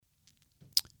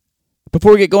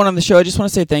Before we get going on the show, I just want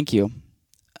to say thank you.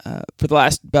 For the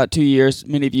last about 2 years,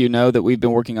 many of you know that we've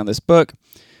been working on this book,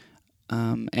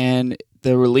 and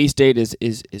the release date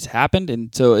is happened,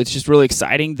 and so it's just really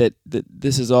exciting that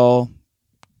this is all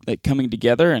like coming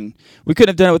together, and we couldn't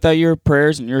have done it without your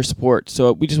prayers and your support.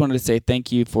 So we just wanted to say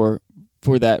thank you for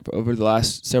that over the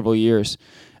last several years.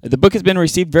 The book has been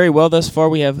received very well thus far.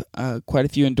 We have quite a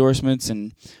few endorsements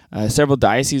and several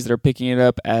dioceses that are picking it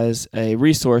up as a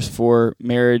resource for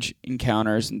marriage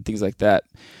encounters and things like that.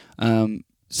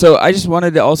 So I just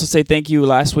wanted to also say thank you.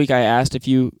 Last week I asked if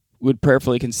you would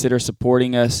prayerfully consider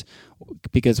supporting us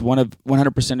because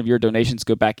 100% of your donations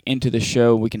go back into the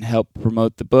show. We can help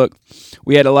promote the book.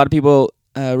 We had a lot of people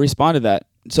respond to that.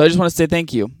 So I just want to say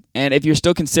thank you. And if you're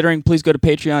still considering, please go to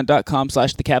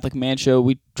patreon.com/thecatholicmanshow.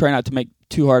 We try not to make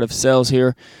too hard of sales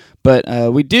here, but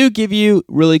we do give you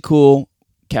really cool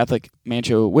Catholic Man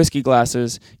Show whiskey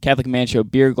glasses, Catholic Man Show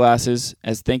beer glasses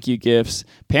as thank you gifts.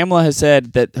 Pamela has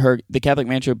said that the Catholic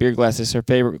Man Show beer glass is her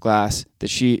favorite glass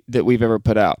that we've ever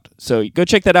put out. So go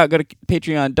check that out. Go to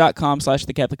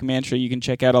patreon.com/thecatholicmanshow. You can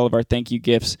check out all of our thank you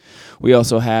gifts. We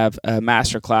also have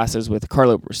master classes with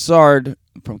Carlo Broussard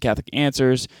from Catholic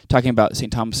Answers talking about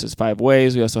St. Thomas's 5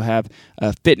 Ways. We also have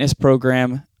a fitness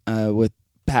program with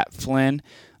Pat Flynn.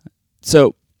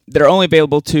 So they're only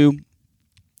available to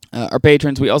our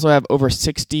patrons. We also have over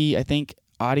 60, I think,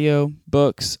 audio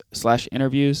books /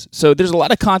 interviews. So there's a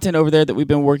lot of content over there that we've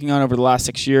been working on over the last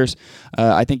 6 years.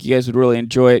 I think you guys would really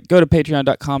enjoy it. Go to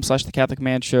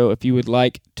patreon.com/thecatholicmanshow if you would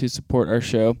like to support our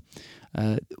show.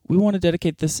 We want to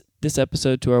dedicate this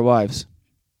episode to our wives.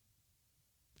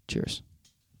 Cheers.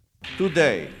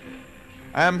 Today,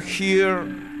 I am here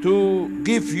to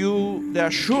give you the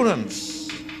assurance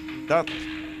that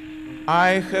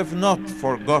I have not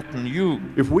forgotten you.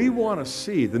 If we want to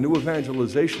see the new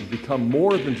evangelization become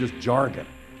more than just jargon,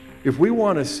 if we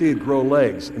want to see it grow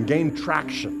legs and gain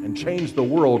traction and change the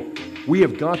world, we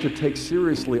have got to take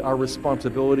seriously our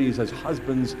responsibilities as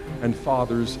husbands and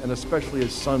fathers, and especially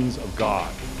as sons of God.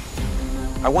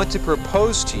 I want to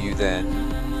propose to you then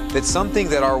that something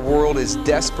that our world is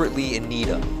desperately in need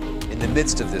of in the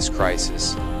midst of this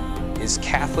crisis is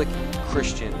Catholic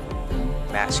Christian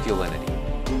masculinity.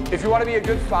 If you want to be a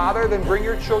good father, then bring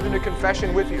your children to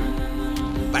confession with you.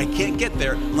 I can't get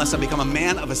there unless I become a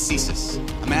man of ascesis,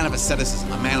 a man of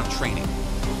asceticism, a man of training.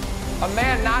 A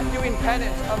man not doing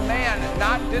penance, a man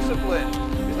not disciplined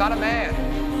is not a man.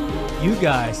 You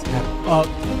guys have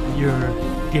upped your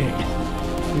game.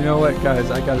 You know what,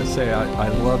 guys? I gotta say, I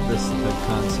love the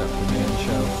concept of Man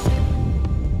Show.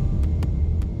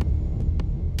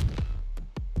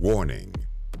 Warning: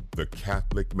 the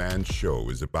Catholic Man Show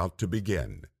is about to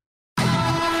begin.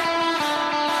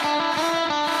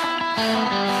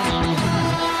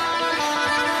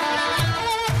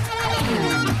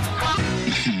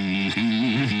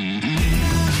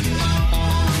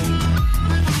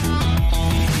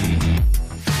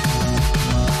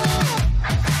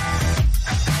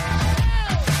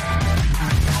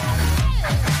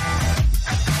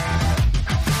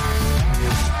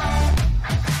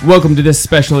 Welcome to this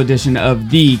special edition of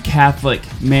the Catholic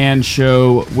Man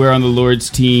Show. We're on the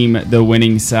Lord's team, the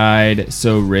winning side,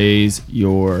 so raise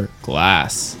your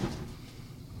glass.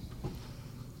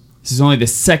 This is only the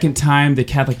second time the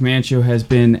Catholic Man Show has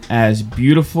been as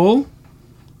beautiful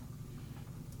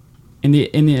in the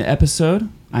episode.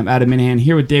 I'm Adam Minahan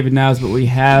here with David Niles, but we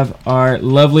have our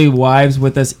lovely wives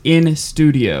with us in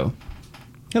studio.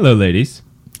 Hello, ladies.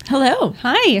 Hello.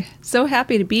 Hi. So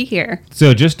happy to be here.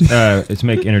 So just to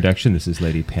make introduction, this is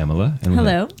Lady Pamela. And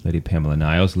hello. Lady Pamela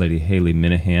Niles, Lady Haylee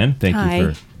Minahan. Thank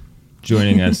you for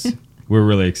joining us. We're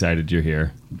really excited you're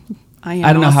here.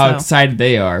 I don't know how excited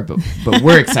they are, but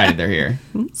we're excited they're here.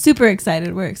 Super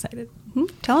excited. We're excited.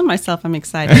 Telling myself I'm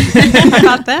excited. How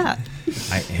about that?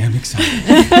 I am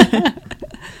excited.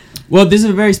 Well, this is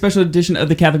a very special edition of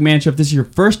the Catholic Man Show. If this is your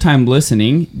first time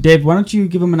listening, Dave, why don't you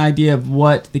give them an idea of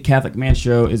what the Catholic Man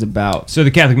Show is about? So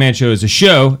the Catholic Man Show is a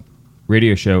show,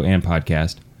 radio show and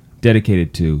podcast,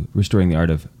 dedicated to restoring the art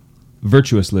of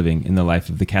virtuous living in the life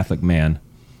of the Catholic man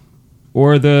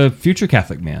or the future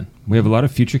Catholic man. We have a lot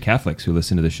of future Catholics who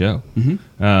listen to the show.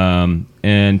 Mm-hmm.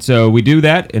 And so we do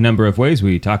that a number of ways.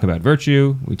 We talk about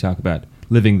virtue. We talk about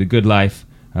living the good life.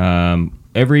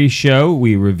 Every show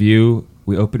we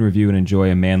open, review, and enjoy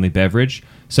a manly beverage.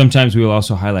 Sometimes we will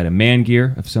also highlight a man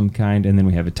gear of some kind, and then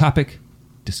we have a topic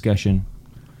discussion.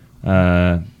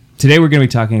 Today we're going to be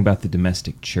talking about the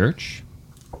domestic church.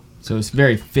 So it's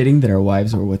very fitting that our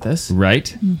wives are with us.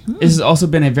 Right. Mm-hmm. This has also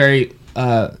been a very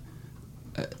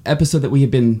episode that we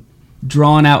have been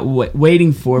drawn out,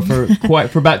 waiting for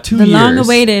about 2 The years.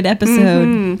 long-awaited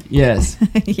episode. Yes.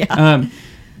 Yeah.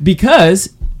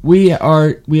 Because we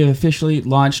have officially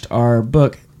launched our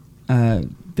book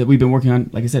that we've been working on,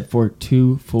 like I said, for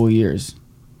 2 full years.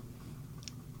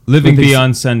 Living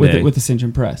Beyond Sunday. With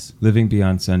Ascension Press. Living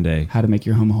Beyond Sunday. How to Make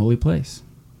Your Home a Holy Place.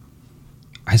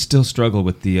 I still struggle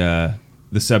with the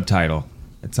subtitle.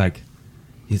 It's like,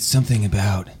 it's something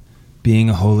about being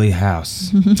a holy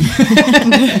house.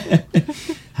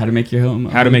 How to make your home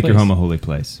your home a holy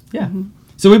place. Yeah.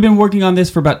 So we've been working on this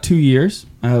for about 2 years.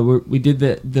 We did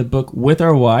the book with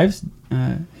our wives,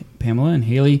 Pamela and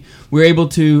Haylee. We were able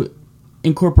to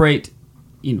incorporate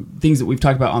things that we've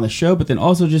talked about on the show, but then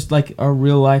also just like our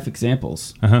real life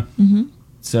examples. Uh-huh. Mm-hmm.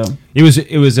 So it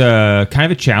was a kind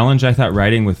of a challenge, I thought,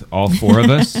 writing with all 4 of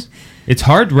us. It's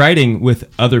hard writing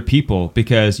with other people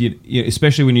because you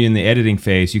especially when you're in the editing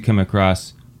phase, you come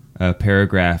across a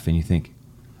paragraph and you think,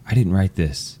 I didn't write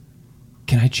this.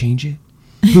 Can I change it?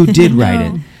 Who did write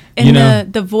it?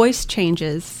 And the voice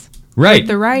changes. Right. With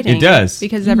the writing. It does.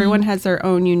 Because everyone has their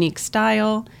own unique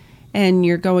style. And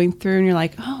you're going through and you're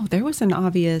like, oh, there was an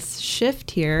obvious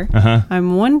shift here. Uh-huh.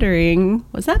 I'm wondering,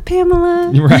 was that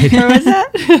Pamela? Right. Or was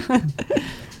that?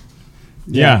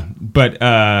 Yeah.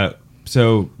 But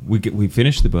so we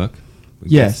finished the book.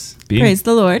 Yes. Praise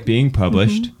the Lord. Being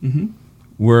published. Mm-hmm. Mm-hmm.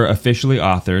 We're officially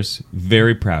authors.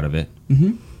 Very proud of it.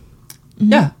 Mm-hmm.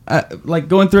 Yeah. Like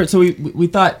going through it. So we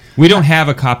thought. We don't have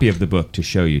a copy of the book to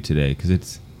show you today because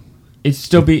it's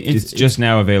just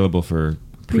now available for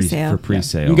pre-sale.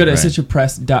 pre-sale. You can go to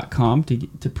ascensionpress.com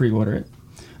to pre-order it.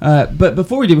 But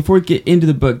before we get into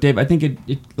the book, Dave, I think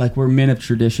it like we're men of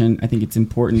tradition. I think it's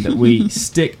important that we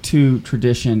stick to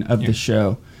tradition of the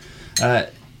show.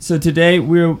 So today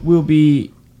we'll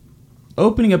be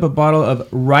opening up a bottle of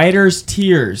Writer's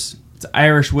Tears. It's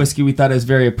Irish whiskey. We thought it was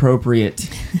very appropriate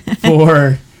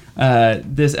for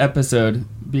this episode,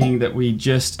 being that we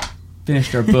just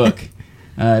finished our book.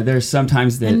 There's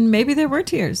sometimes that... And maybe there were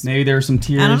tears. Maybe there were some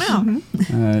tears. I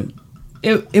don't know.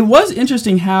 It was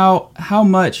interesting how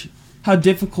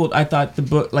difficult I thought the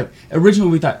book... Like,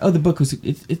 originally we thought, the book was...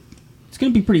 It's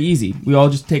going to be pretty easy. We all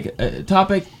just take a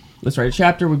topic, let's write a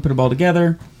chapter, we put them all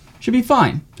together. Should be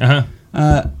fine.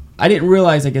 Uh-huh. I didn't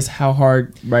realize, I guess, how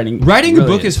hard writing really a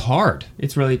book is hard.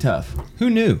 It's really tough. Who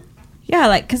knew? Yeah,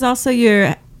 like, because also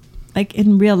you're... Like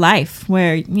in real life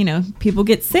where, people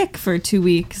get sick for 2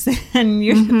 weeks and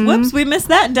you're, whoops, we missed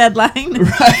that deadline.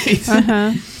 Right.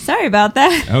 Uh-huh. Sorry about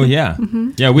that. Oh, yeah.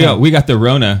 Yeah, we got the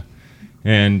Rona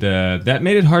and that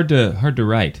made it hard to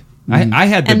write. Mm-hmm. I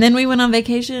had and then we went on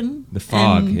vacation. The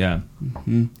fog, yeah.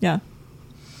 Mm-hmm. Yeah.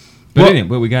 But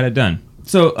anyway, we got it done.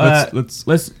 So let's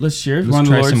cheers. Let's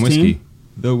try some whiskey. Team.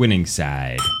 The winning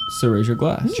side. So raise your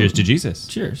glass. Cheers to Jesus.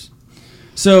 Cheers.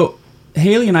 So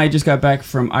Haylee and I just got back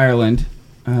from Ireland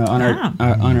on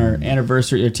our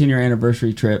anniversary, our 10-year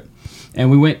anniversary trip, and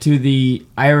we went to the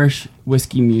Irish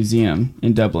Whiskey Museum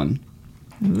in Dublin.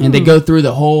 Ooh. And they go through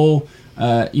the whole,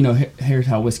 here's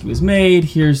how whiskey was made.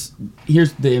 Here's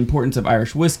the importance of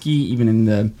Irish whiskey, even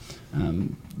in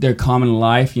their common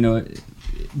life.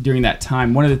 During that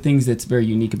time, one of the things that's very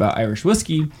unique about Irish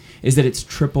whiskey is that it's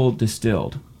triple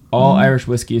distilled. All Irish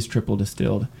whiskey is triple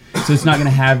distilled, so it's not going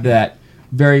to have that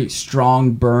very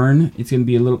strong burn. It's going to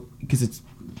be a little, because it's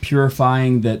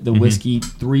purifying the whiskey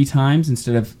 3 times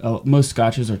instead of most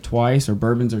scotches are twice or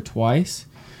bourbons are twice,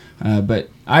 but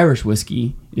Irish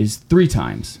whiskey is 3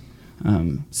 times.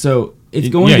 So it's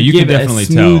going to give it a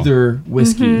smoother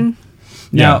whiskey.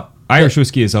 Mm-hmm. Now, Irish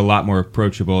whiskey is a lot more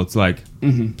approachable. It's like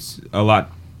a lot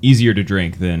easier to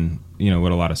drink than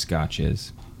what a lot of scotch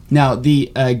is. Now, the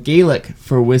Gaelic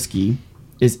for whiskey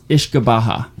is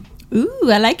Ishkabaha.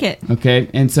 Ooh, I like it. Okay,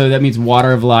 and so that means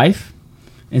water of life.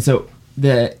 And so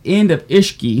the end of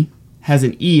Ishki has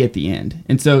an E at the end.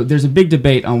 And so there's a big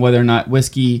debate on whether or not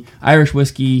Irish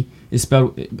whiskey is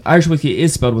spelled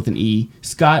with an E.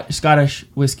 Scottish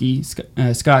whiskey,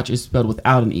 Scotch is spelled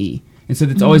without an E. And so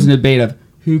there's always a debate of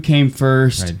who came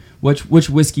first, right. which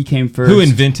whiskey came first. Who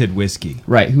invented whiskey.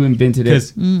 Right, who invented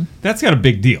it. Because that's got a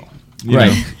big deal.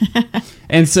 Right.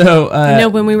 And so...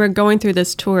 when we were going through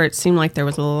this tour, it seemed like there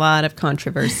was a lot of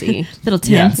controversy. Little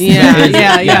tense.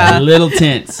 Yeah. Little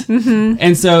tense. Mm-hmm.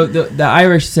 And so the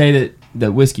Irish say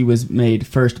that whiskey was made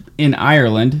first in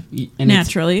Ireland. And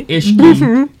naturally. It's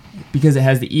Ishki, because it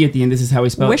has the E at the end. This is how we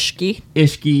spell Whiskey. it.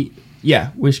 Ishki. Yeah,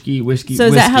 whiskey. So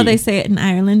is that how they say it in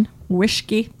Ireland?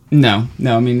 Whiskey? No.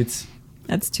 I mean, it's...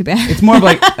 That's too bad. It's more of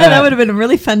like... that would have been a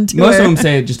really fun tour. Most of them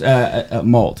say just a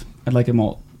malt. I'd like a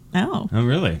malt. Oh. Oh,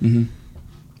 really? Mm-hmm.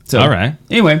 So, all right.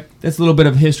 Anyway, that's a little bit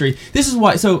of history. This is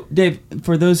why. So, Dave,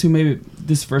 for those who maybe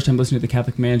this is the first time listening to the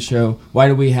Catholic Man Show, why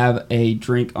do we have a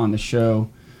drink on the show?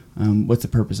 What's the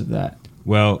purpose of that?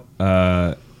 Well,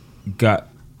 God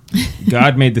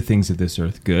made the things of this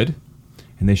earth good,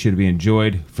 and they should be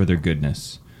enjoyed for their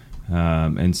goodness.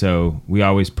 And so we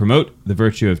always promote the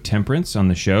virtue of temperance on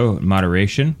the show,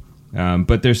 moderation.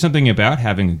 But there's something about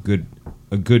having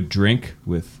a good drink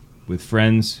with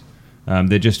friends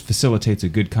that just facilitates a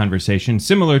good conversation,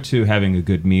 similar to having a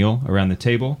good meal around the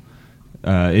table.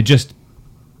 It just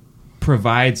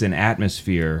provides an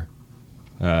atmosphere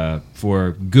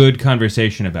for good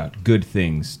conversation about good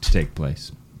things to take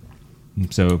place.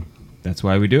 And so that's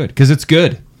why we do it, because it's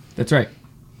good. That's right.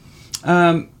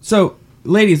 So,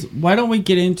 ladies, why don't we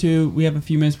get into, we have a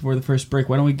few minutes before the first break,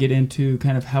 why don't we get into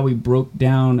kind of how we broke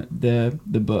down the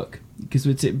book? Because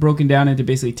it's broken down into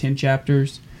basically 10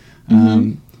 chapters.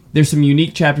 There's some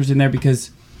unique chapters in there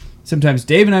because sometimes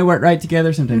Dave and I write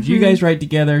together, sometimes you guys write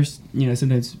together,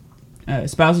 sometimes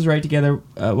spouses write together.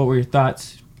 What were your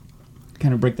thoughts?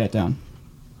 Kind of break that down.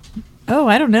 Oh,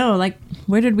 I don't know. Like,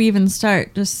 where did we even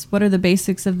start? Just what are the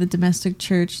basics of the domestic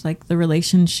church? Like the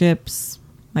relationships,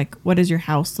 like what does your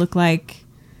house look like?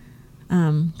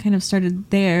 Kind of started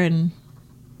there and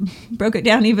broke it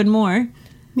down even more.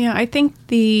 Yeah, I think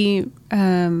the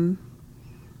kind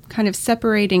of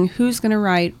separating who's going to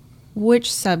write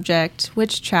which subject,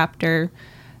 which chapter,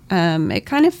 it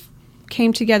kind of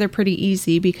came together pretty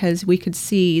easy because we could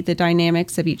see the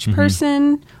dynamics of each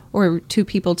person or two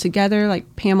people together.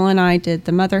 Like Pamela and I did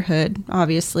the motherhood,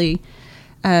 obviously,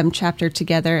 chapter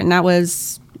together. And that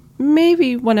was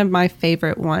maybe one of my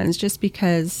favorite ones just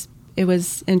because it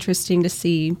was interesting to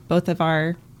see both of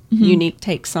our unique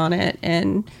takes on it.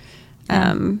 And,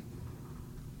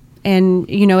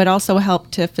 it also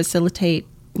helped to facilitate,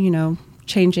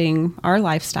 changing our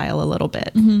lifestyle a little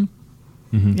bit.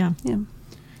 Yeah.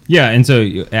 Yeah, and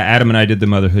so Adam and I did the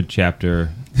motherhood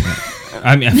chapter.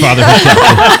 Fatherhood chapter.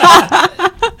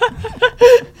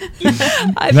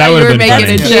 I thought you were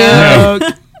making a joke.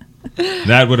 No,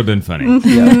 that would have been funny.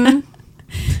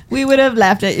 We would have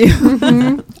laughed at you.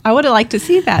 I would have liked to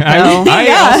see that, though.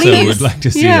 I also would like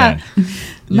to see that.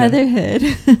 Motherhood.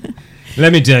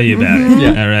 Let me tell you about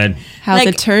it. All right. How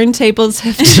the turntables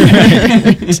have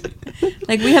turned.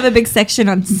 Like, we have a big section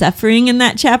on suffering in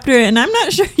that chapter, and I'm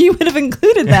not sure you would have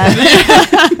included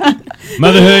that.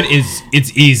 Motherhood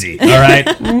it's easy, all right?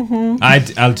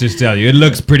 I'll just tell you, it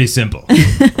looks pretty simple.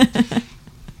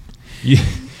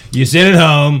 You sit at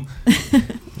home.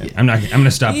 I'm going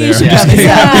to stop there.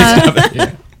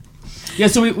 Yeah,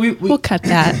 so we'll cut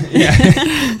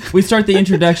that. We start the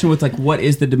introduction with, like, what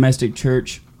is the domestic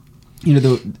church?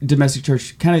 The domestic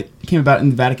church kind of came about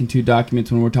in the Vatican II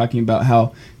documents when we're talking about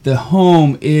how the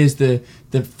home is the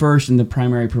first and the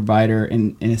primary provider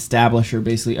and establisher,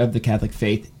 basically, of the Catholic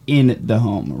faith in the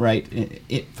home, right?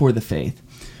 For the faith.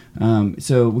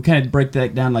 So we kind of break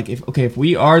that down, like, if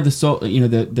we are the soul,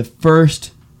 the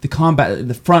first, the combat,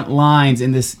 the front lines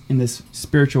in this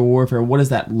spiritual warfare, what does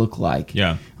that look like?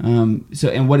 Yeah. So,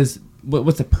 and what's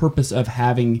the purpose of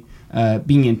having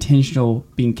being intentional,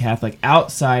 being Catholic,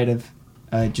 outside of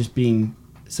just being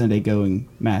Sunday-going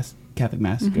Catholic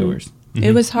mass goers?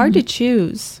 It was hard to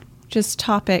choose just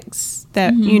topics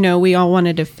that, we all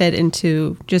wanted to fit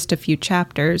into just a few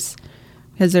chapters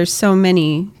because there's so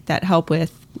many that help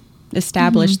with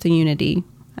establish the unity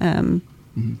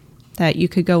that you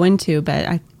could go into.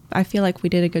 But I feel like we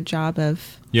did a good job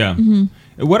of... Yeah.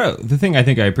 The thing I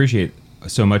think I appreciate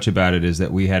so much about it is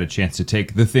that we had a chance to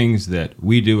take the things that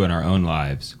we do in our own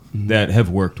lives that have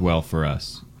worked well for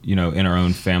us, in our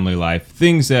own family life,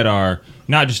 things that are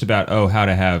not just about, how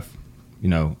to have,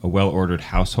 a well-ordered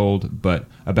household, but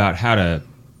about how to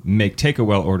take a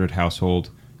well-ordered household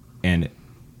and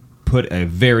put a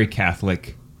very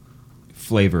Catholic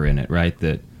flavor in it, right?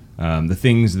 That the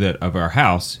things that of our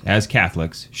house as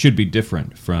Catholics should be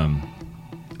different from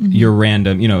your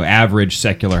random, average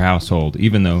secular household,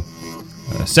 even though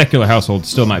a secular household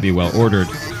still might be well ordered.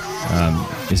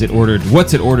 Is it ordered?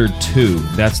 What's it ordered to?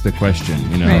 That's the question,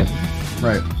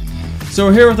 Right. So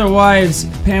we're here with our wives.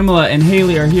 Pamela and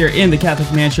Haylee are here in the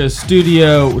Catholic Man Show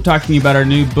studio. We're talking about our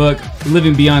new book,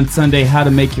 Living Beyond Sunday, How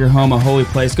to Make Your Home a Holy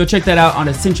Place. Go check that out on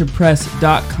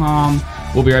ascensionpress.com.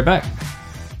 We'll be right back.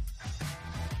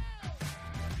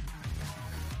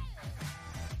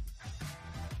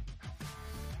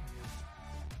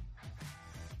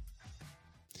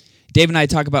 Dave and I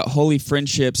talk about holy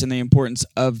friendships and the importance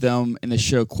of them in the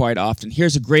show quite often.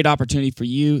 Here's a great opportunity for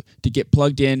you to get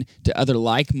plugged in to other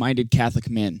like-minded Catholic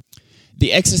men.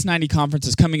 The Exodus 90 conference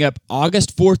is coming up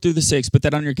August 4th through the 6th. Put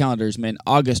that on your calendars, man.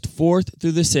 August 4th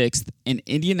through the 6th in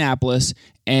Indianapolis.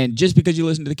 And just because you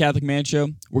listen to the Catholic Man Show,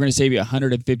 we're going to save you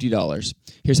 $150.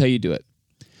 Here's how you do it.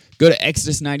 Go to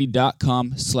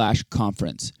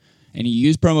exodus90.com/conference. And you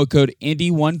use promo code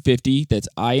INDY150, that's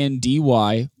INDY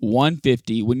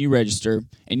 150 when you register,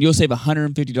 and you'll save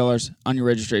 $150 on your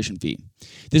registration fee.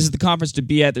 This is the conference to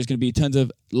be at. There's going to be tons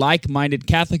of like-minded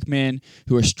Catholic men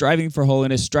who are striving for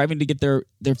holiness, striving to get their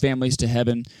families to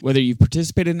heaven. Whether you've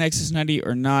participated in Exodus 90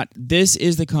 or not, this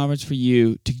is the conference for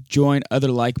you to join other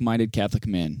like-minded Catholic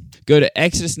men. Go to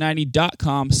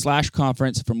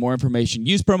exodus90.com/conference for more information.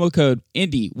 Use promo code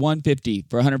INDY150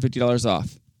 for $150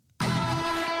 off.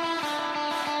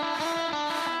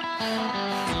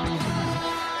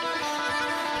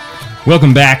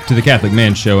 Welcome back to the Catholic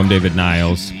Man Show. I'm David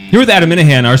Niles. Here with Adam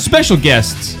Minahan, our special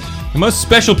guests, the most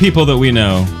special people that we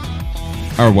know,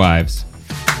 our wives,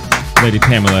 Lady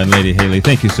Pamela and Lady Haylee.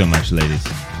 Thank you so much, ladies.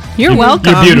 You're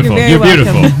welcome. You're beautiful. You're You're very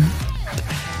beautiful. welcome.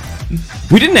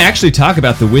 We didn't actually talk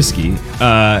about the whiskey.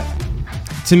 To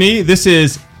me, this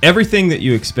is everything that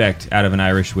you expect out of an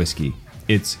Irish whiskey.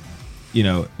 It's,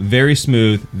 very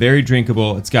smooth, very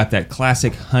drinkable. It's got that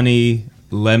classic honey,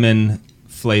 lemon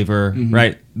flavor,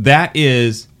 right? That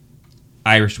is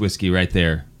Irish whiskey right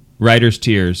there. Writer's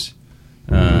Tears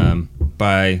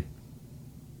by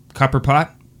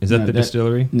Copperpot. Is that the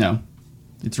distillery? No.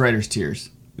 It's Writer's Tears.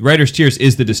 Writer's Tears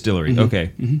is the distillery.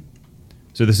 Okay.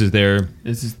 So this is their...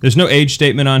 There's no age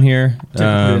statement on here.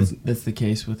 That's the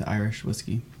case with Irish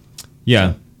whiskey.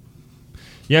 Yeah.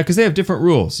 Yeah, because they have different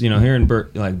rules. Here in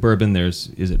bourbon, is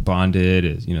it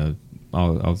bonded?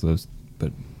 All of those.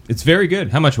 But it's very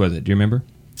good. How much was it? Do you remember?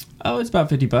 Oh, it's about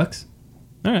 $50.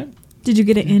 All right. Did you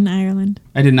get it in Ireland?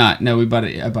 I did not. No, I bought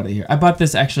it here. I bought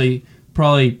this actually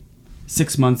probably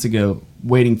 6 months ago,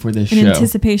 waiting for this show. In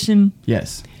anticipation?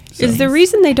 Yes. So. Is the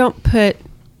reason they don't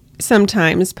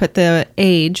sometimes put the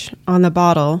age on the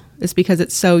bottle is because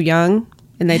it's so young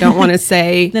and they don't want to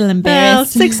say, little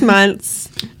embarrassed. 6 months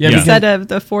instead of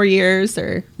the 4 years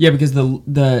or... Yeah, because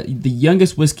the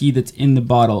youngest whiskey that's in the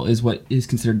bottle is what is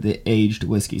considered the aged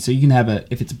whiskey. So you can have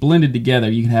if it's blended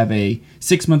together, you can have a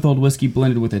 6-month-old whiskey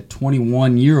blended with a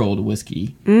 21-year-old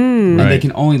whiskey. And they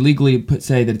can only legally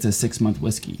say that it's a 6-month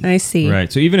whiskey. I see.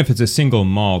 Right. So even if it's a single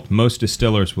malt, most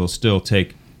distillers will still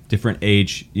take different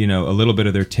age, a little bit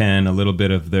of their 10, a little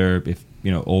bit of their,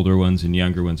 older ones and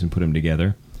younger ones and put them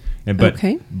together. But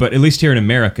at least here in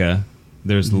America,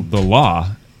 there's the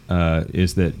law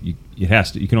is that you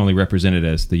can only represent it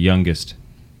as the youngest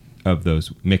of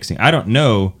those mixing. I don't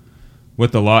know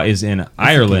what the law is in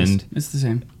Ireland. It's the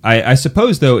same. I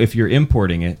suppose though, if you're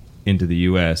importing it into the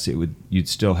U.S., you'd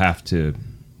still have to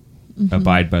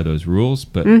abide by those rules.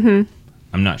 But I'm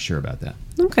not sure about that.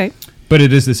 Okay. But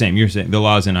it is the same. You're saying the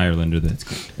laws in Ireland are that's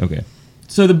correct. Okay.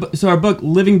 So our book,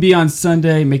 Living Beyond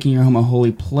Sunday, Making Your Home a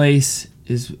Holy Place,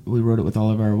 we wrote it with all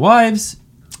of our wives.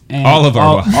 And all of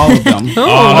our wives. All of them.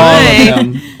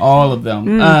 All of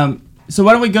them. So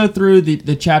why don't we go through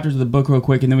the chapters of the book real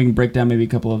quick, and then we can break down maybe a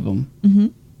couple of them.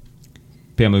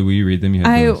 Pamela, will you read them?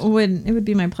 It would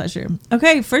be my pleasure.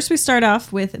 Okay, first we start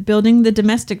off with building the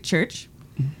domestic church,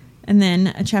 and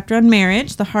then a chapter on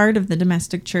marriage, the heart of the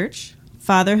domestic church,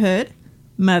 fatherhood,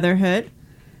 motherhood,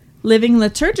 living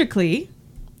liturgically,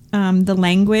 the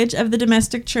language of the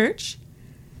domestic church,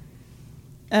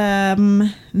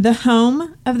 the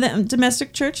home of the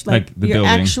domestic church, like the your building,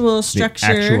 actual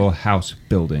structure, the actual house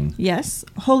building. Yes,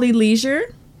 holy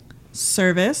leisure,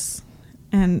 service,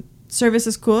 and service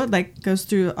is cool. It goes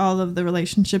through all of the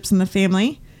relationships in the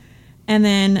family, and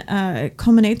then it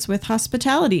culminates with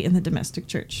hospitality in the domestic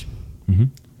church.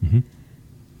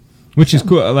 Which is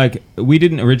cool. We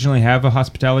didn't originally have a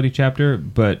hospitality chapter,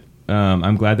 but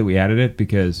I'm glad that we added it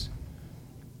because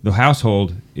the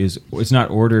household it's not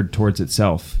ordered towards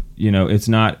itself.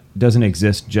 Doesn't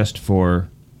exist just for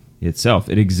itself.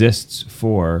 It exists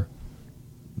for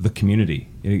the community.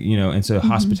 And so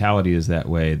hospitality is that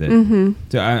way.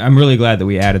 So I'm really glad that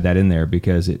we added that in there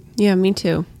because it. Yeah, me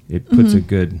too. It puts a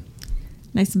good,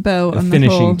 nice bow on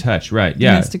finishing the whole touch. Right?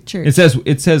 Yeah. Domestic church. It says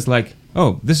this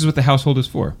is what the household is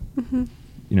for. To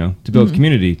build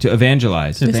community, to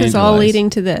evangelize. This is all leading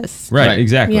to this. Right.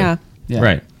 Exactly. Yeah.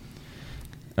 Right.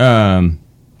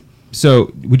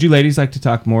 So, would you ladies like to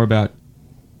talk more about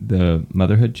the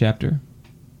motherhood chapter?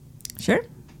 Sure.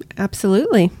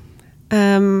 Absolutely.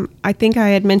 I think I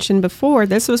had mentioned before,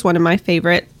 this was one of my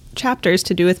favorite chapters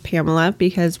to do with Pamela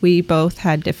because we both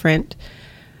had different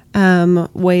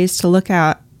ways to look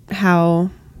at how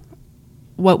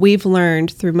what we've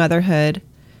learned through motherhood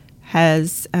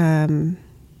has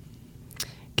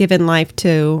given life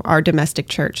to our domestic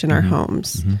church in our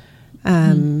homes.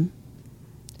 And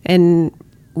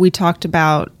we talked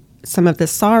about some of the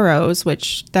sorrows,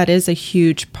 which that is a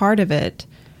huge part of it.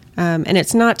 And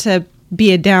it's not to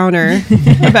be a downer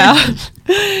about,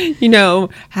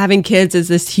 having kids is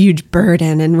this huge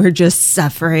burden and we're just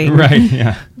suffering. Right,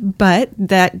 yeah. But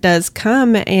that does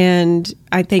come, and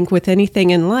I think with anything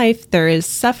in life, there is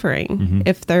suffering.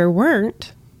 If there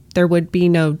weren't, there would be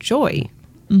no joy.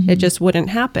 It just wouldn't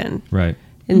happen. Right.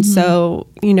 And so,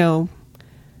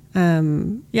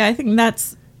 I think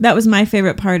that was my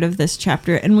favorite part of this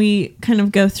chapter. And we kind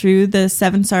of go through the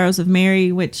 7 sorrows of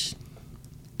Mary, which,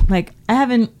 I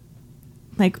haven't,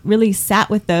 really sat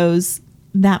with those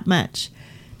that much.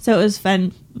 So it was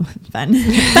fun to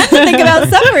think about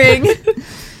suffering.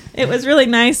 It was really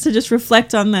nice to just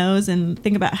reflect on those and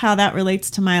think about how that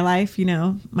relates to my life.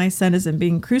 My son isn't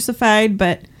being crucified,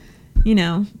 but,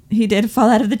 he did fall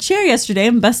out of the chair yesterday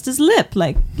and bust his lip.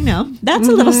 That's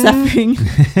a little suffering.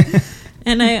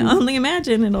 And I only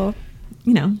imagine it'll,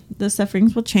 the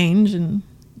sufferings will change, and,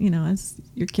 as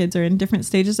your kids are in different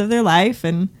stages of their life.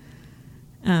 And,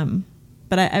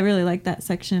 but I really like that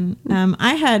section.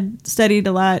 I had studied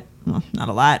a lot, well, not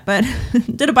a lot, but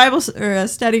did a Bible or a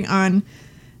study on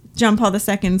John Paul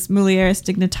II's Mulieris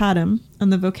Dignitatem, on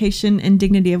the vocation and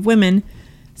dignity of women.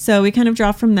 So we kind of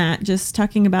draw from that, just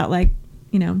talking about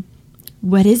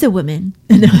what is a woman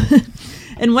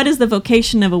and what is the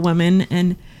vocation of a woman,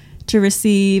 and to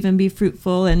receive and be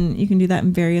fruitful. And you can do that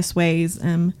in various ways.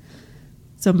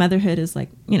 So motherhood is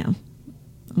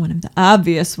one of the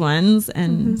obvious ones.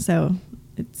 And so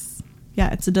it's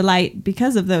a delight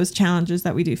because of those challenges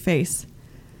that we do face.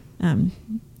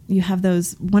 You have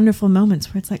those wonderful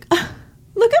moments where it's like, oh,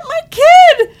 look at my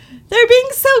kid. They're being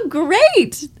so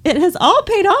great. It has all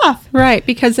paid off. Right.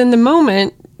 Because in the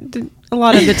moment, a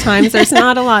lot of the times there's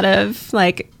not a lot of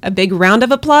a big round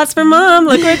of applause for mom.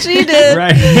 Look what she did.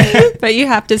 Right. But you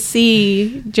have to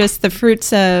see just the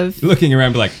fruits of looking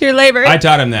around, like your labor. I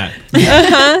taught him that.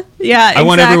 Yeah. Exactly. I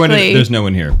want everyone to, there's no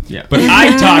one here. Yeah. But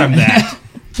I taught him that.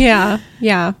 Yeah.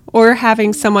 Yeah. Or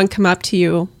having someone come up to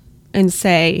you and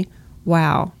say,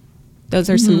 wow, those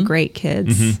are some great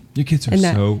kids. Your kids are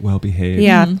so well behaved.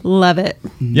 Yeah. Love it.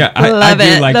 Yeah. I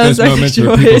do like those moments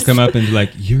where people come up and be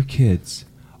like, your kids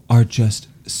are just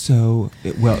so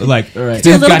well, right. You're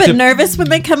a little bit nervous when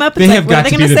they come up. They have got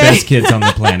to be the best kids on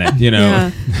the planet,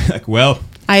 Yeah.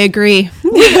 I agree.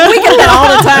 we get that all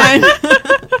the time.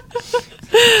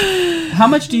 How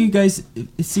much do you guys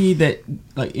see that,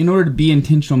 in order to be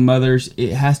intentional mothers,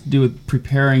 it has to do with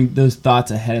preparing those thoughts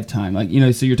ahead of time?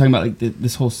 So you're talking about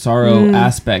this whole sorrow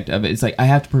aspect of it. It's I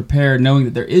have to prepare knowing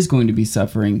that there is going to be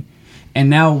suffering. And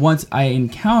now once I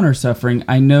encounter suffering,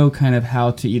 I know kind of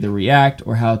how to either react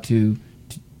or how to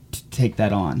take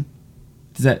that on.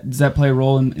 Does that play a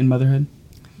role in motherhood?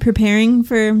 Preparing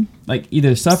for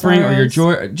either suffering sorrows, or your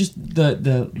joy, or just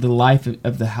the life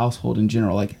of the household in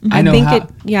general.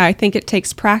 I think it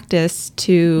takes practice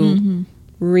to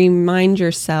remind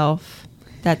yourself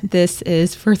that this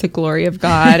is for the glory of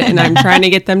God, and I'm trying to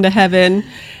get them to heaven,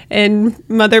 and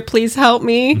mother, please help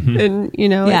me. And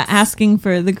asking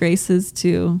for the graces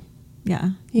to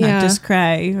not just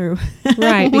cry or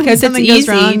right, because it's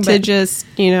easy to just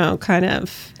kind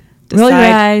of decide, roll your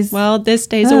eyes. Well, this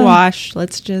day's a wash.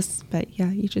 Let's just,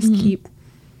 you just keep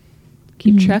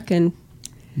trucking.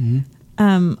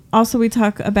 Also, we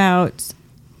talk about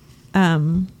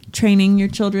training your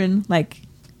children,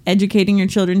 educating your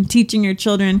children, teaching your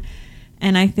children,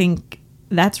 and I think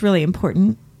that's really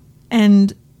important.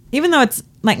 And even though it's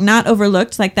not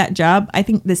overlooked, that job, I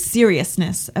think the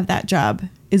seriousness of that job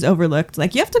is overlooked.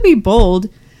 You have to be bold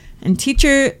and teach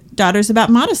your daughters about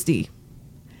modesty.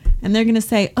 And they're going to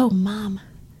say, oh, Mom,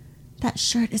 that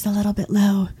shirt is a little bit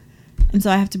low. And so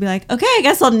I have to be like, okay, I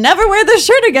guess I'll never wear this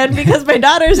shirt again because my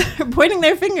daughters are pointing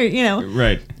their finger,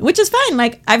 Right. Which is fine.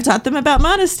 I've taught them about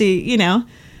modesty,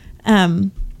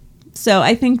 So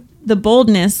I think the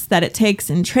boldness that it takes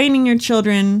in training your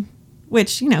children,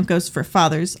 which, goes for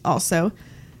fathers also,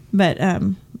 but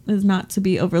is not to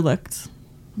be overlooked.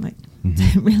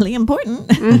 Really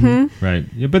important. Right.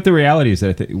 Yeah, but the reality is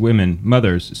that women,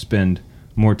 mothers, spend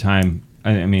more time,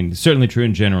 I mean, certainly true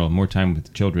in general, more time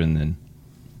with children than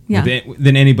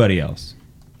anybody else.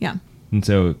 Yeah. And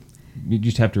so you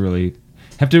just have to really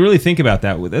think about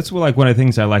that. That's one of the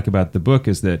things I like about the book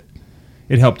is that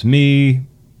it helped me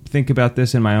think about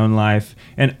this in my own life.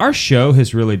 And our show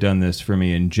has really done this for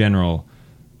me in general,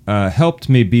 helped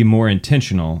me be more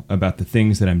intentional about the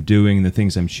things that I'm doing, the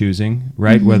things I'm choosing,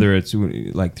 right? Whether it's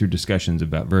through discussions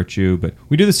about virtue, but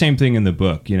we do the same thing in the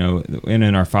book, and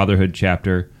in our fatherhood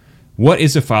chapter, what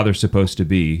is a father supposed to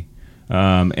be?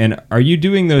 And are you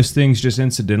doing those things just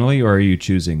incidentally, or are you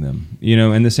choosing them?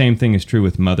 And the same thing is true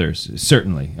with mothers.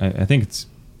 Certainly, I think it's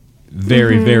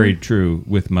very, very true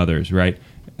with mothers, right?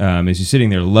 As you're sitting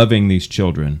there loving these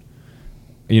children,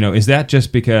 is that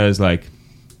just because, like,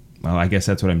 well, I guess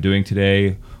that's what I'm doing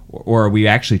today, or are we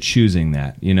actually choosing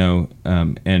that?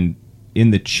 And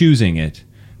in the choosing it,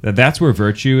 that's where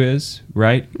virtue is,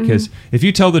 right? Because if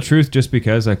you tell the truth just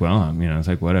because, like, well, it's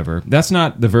like whatever, that's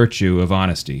not the virtue of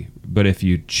honesty. But if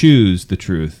you choose the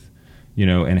truth,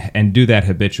 and do that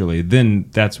habitually, then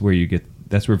that's where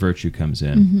virtue comes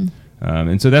in.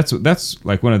 And so that's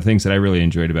like one of the things that I really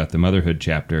enjoyed about the motherhood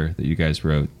chapter that you guys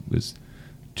wrote, was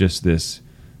just this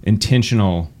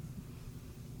intentional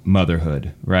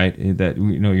motherhood, right? That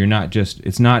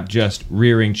it's not just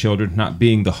rearing children, not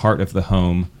being the heart of the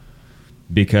home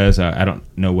because I don't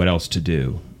know what else to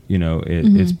do.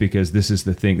 It's because this is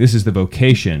the thing, this is the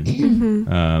vocation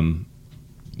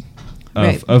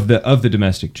of the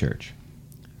domestic church,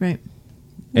 right?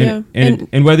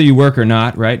 And whether you work or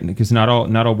not, right? Because not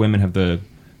all women have the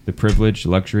privilege,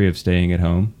 luxury of staying at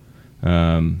home.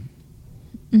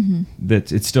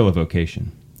 That it's still a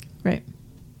vocation, right?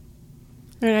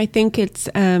 And I think it's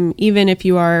even if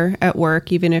you are at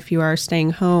work, even if you are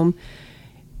staying home,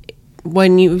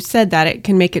 when you said that, it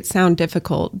can make it sound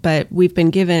difficult, but we've been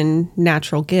given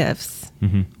natural gifts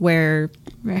where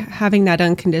having that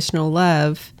unconditional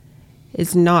love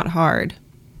is not hard.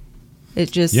 It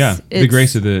just the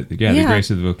grace of the grace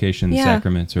of the vocation, the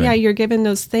sacraments, right? Yeah, you're given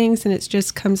those things, and it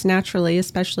just comes naturally,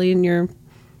 especially in your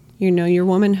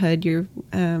womanhood. You're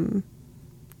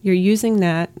using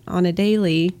that on a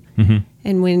daily,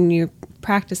 and when you're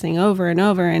practicing over and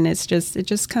over, and it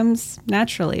just comes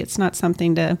naturally. It's not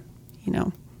something to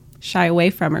shy away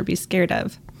from or be scared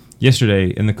of. Yesterday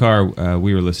in the car,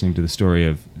 we were listening to the story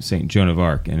of Saint Joan of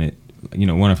Arc, and it,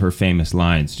 one of her famous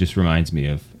lines just reminds me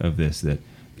of this. That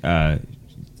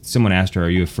someone asked her, "Are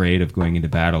you afraid of going into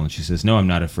battle?" And she says, "No, I'm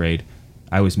not afraid.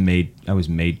 I was made to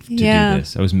do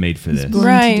this. I was made for this.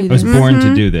 Right. I was born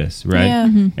to do this." Right.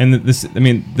 Yeah. And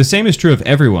the same is true of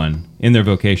everyone in their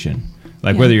vocation.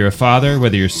 Like whether you're a father,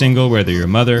 whether you're single, whether you're a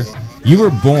mother, you were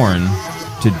born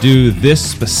to do this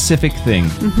specific thing,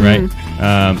 right?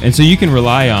 And so you can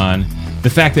rely on the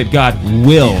fact that God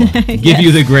will give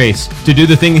you the grace to do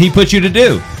the thing that He put you here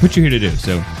to do.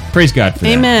 So praise God for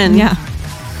that. Amen. Yeah.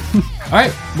 All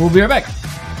right, we'll be right back.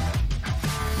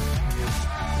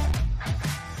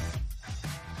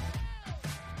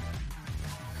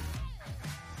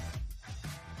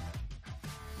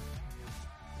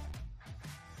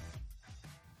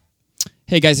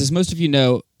 Hey guys, as most of you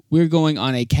know, we're going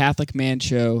on a Catholic Man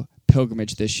Show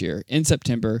pilgrimage this year in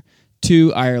September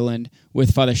to Ireland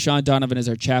with Father Sean Donovan as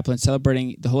our chaplain,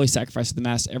 celebrating the Holy Sacrifice of the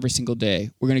Mass every single day.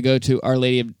 We're going to go to Our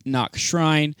Lady of Knock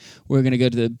Shrine. We're going to go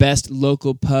to the best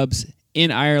local pubs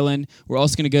in Ireland. We're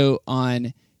also going to go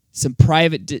on some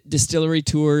private distillery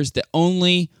tours that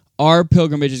only our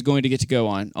pilgrimage is going to get to go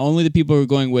on. Only the people who are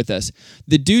going with us.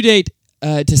 The due date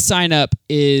to sign up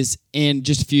is in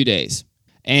just a few days.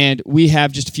 And we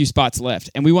have just a few spots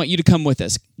left. And we want you to come with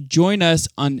us. Join us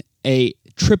on a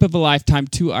trip of a lifetime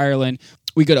to Ireland.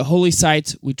 We go to holy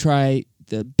sites. We try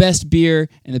the best beer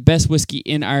and the best whiskey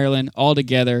in Ireland all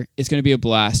together. It's going to be a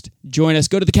blast. Join us.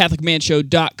 Go to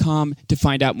thecatholicmanshow.com to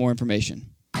find out more information.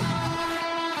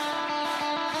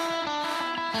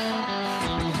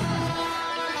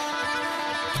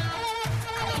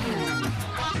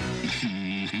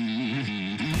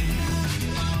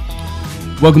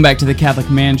 Welcome back to the Catholic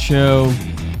Man Show.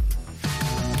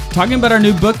 Talking about our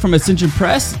new book from Ascension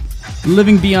Press,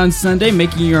 Living Beyond Sunday,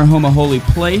 Making Your Home a Holy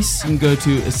Place. You can go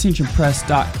to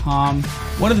ascensionpress.com.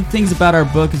 One of the things about our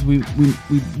book is we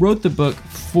wrote the book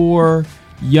for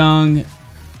young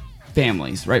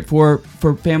families, right? For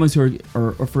families who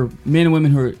are, or for men and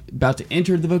women who are about to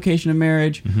enter the vocation of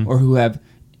marriage, or who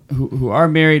are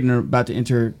married and are about to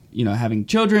enter, having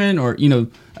children, or,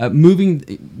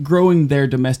 growing their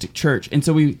domestic church. And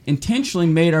so we intentionally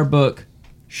made our book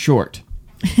short.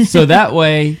 So that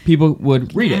way people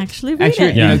would read it. Actually read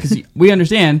it. Because we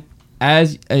understand,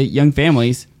 as young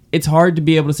families, it's hard to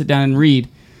be able to sit down and read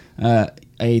a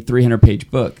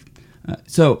 300-page book.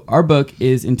 So our book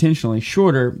is intentionally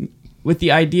shorter with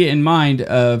the idea in mind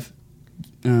of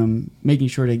making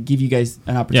sure to give you guys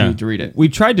an opportunity to read it. We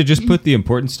tried to just put the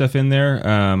important stuff in there.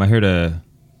 I heard a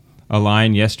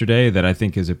line yesterday that I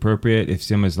think is appropriate. If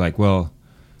someone's like, well,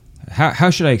 how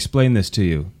should I explain this to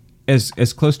you? As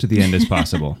close to the end as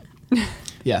possible.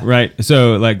 Yeah. Right.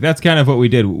 So that's kind of what we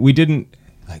did. We didn't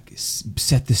like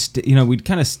set the we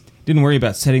kind of didn't worry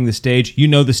about setting the stage. You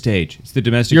know the stage. It's the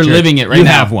domestic You're church. living it right you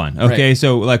now. You have one. Okay, right.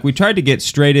 So like we tried to get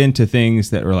straight into things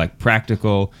that were like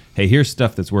practical. Hey, here's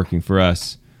stuff that's working for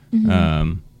us.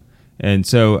 Mm-hmm. And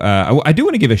so I do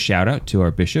want to give a shout out to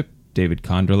our bishop, David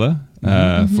Condrela,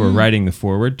 for writing the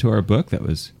foreword to our book. That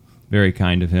was very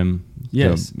kind of him.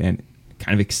 Yes. So, and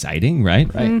kind of exciting, right?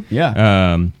 Right. Mm-hmm.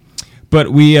 Yeah.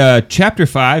 But we chapter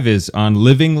 5 is on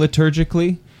living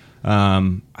liturgically.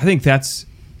 I think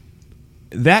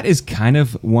that is kind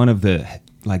of one of the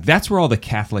that's where all the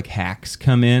Catholic hacks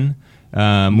come in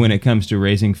when it comes to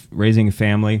raising a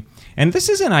family. And this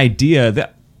is an idea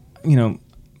that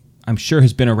I'm sure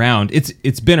has been around.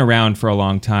 It's been around for a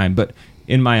long time, but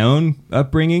in my own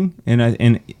upbringing, and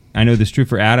I know this is true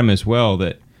for Adam as well,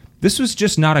 that this was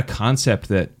just not a concept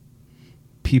that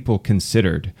people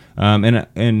considered.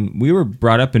 And we were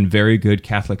brought up in very good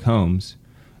Catholic homes,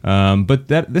 but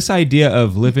this idea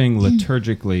of living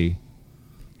liturgically,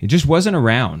 it just wasn't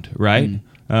around, right?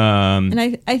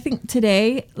 And I think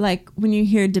today, like when you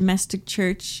hear domestic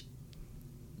church,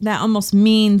 that almost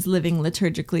means living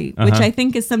liturgically, which I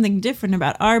think is something different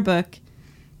about our book,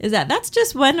 is that's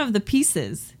just one of the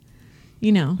pieces,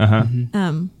 looking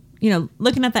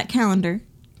at that calendar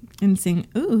and saying,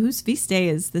 ooh, whose feast day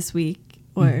is this week?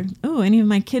 Or, oh, any of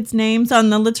my kids' names on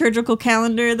the liturgical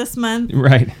calendar this month?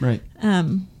 Right.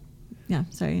 Yeah,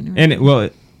 sorry.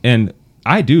 And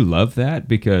I do love that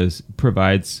because it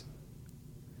provides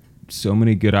so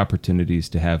many good opportunities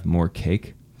to have more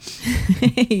cake.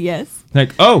 Yes.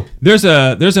 Like, oh, there's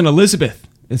an Elizabeth.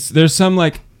 There's some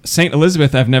like Saint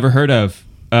Elizabeth I've never heard of,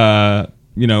 on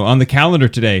the calendar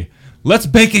today. Let's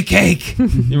bake a cake,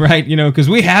 right? Because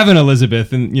we have an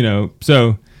Elizabeth, and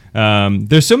so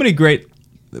there's so many great.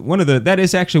 That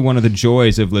is actually one of the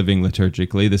joys of living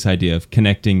liturgically. This idea of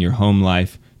connecting your home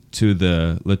life to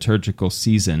the liturgical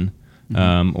season,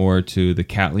 or to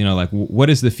the what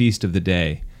is the feast of the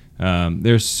day?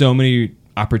 There's so many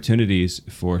opportunities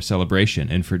for celebration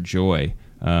and for joy,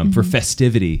 for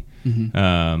festivity,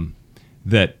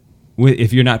 that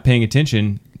if you're not paying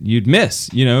attention, you'd miss.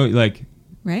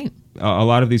 Right. A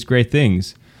lot of these great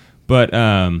things, but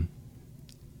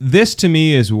this to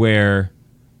me is where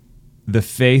the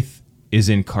faith is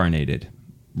incarnated,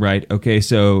 right? Okay,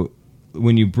 so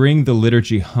when you bring the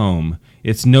liturgy home,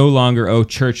 it's no longer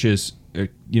churches.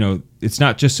 It's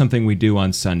not just something we do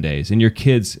on Sundays, and your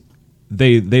kids,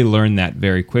 they learn that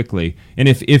very quickly. And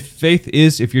if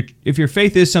your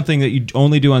faith is something that you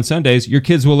only do on Sundays, your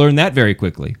kids will learn that very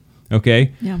quickly.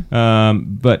 Okay. Yeah.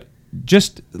 But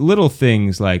just little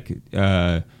things like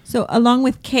so along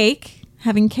with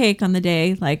having cake on the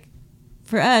day, like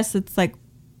for us, it's like,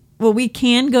 well, we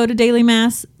can go to daily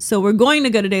mass, so we're going to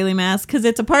go to daily mass because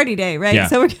it's a party day, right? Yeah.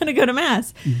 So we're going to go to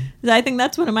mass. I think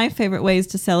that's one of my favorite ways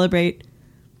to celebrate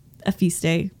a feast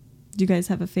day. Do you guys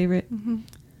have a favorite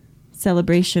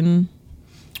celebration?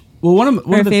 Well, one of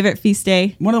the favorite feast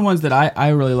day. One of the ones that I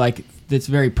really like that's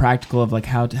very practical of like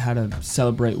how to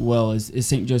celebrate well is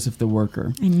Saint Joseph the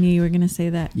Worker. I knew you were going to say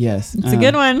that. Yes, it's a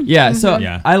good one. Yeah, so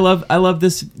I love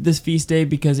this feast day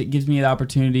because it gives me the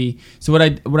opportunity. So what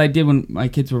I did when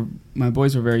my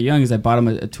boys were very young is I bought them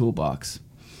a toolbox.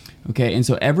 Okay, and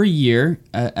so every year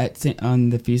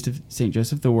on the feast of Saint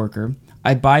Joseph the Worker,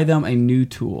 I buy them a new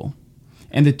tool.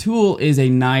 And the tool is a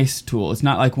nice tool. It's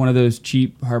not like one of those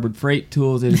cheap Harbor Freight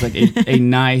tools. It's like a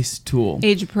nice tool.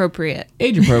 Age appropriate,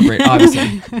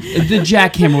 obviously. The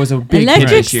jackhammer was a big electric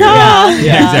this year. saw.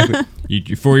 Yeah, exactly.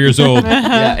 You're 4 years old.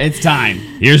 Yeah, it's time.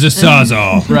 Here's a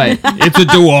Sawzall. Right. It's a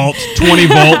DeWalt 20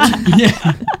 volt.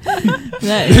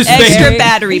 Yeah. Extra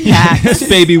battery pack. This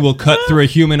baby will cut through a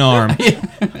human arm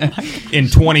in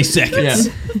 20 seconds.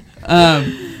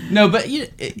 Yeah. No, but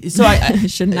so I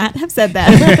should not have said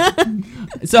that.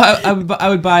 So I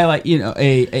would buy like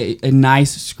a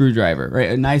nice screwdriver, right?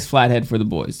 A nice flathead for the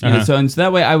boys. So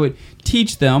that way I would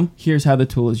teach them here's how the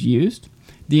tool is used,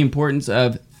 the importance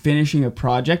of finishing a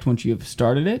project once you have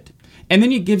started it, and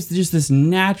then it gives just this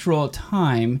natural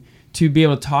time to be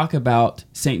able to talk about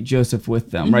Saint Joseph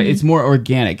with them, right? It's more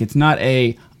organic. It's not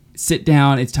a sit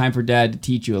down. It's time for Dad to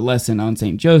teach you a lesson on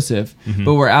Saint Joseph,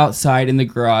 but we're outside in the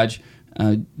garage.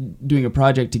 Doing a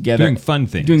project together, doing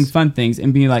fun things,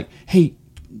 and being like, "Hey,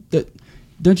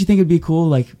 don't you think it'd be cool,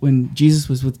 like when Jesus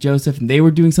was with Joseph and they were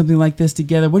doing something like this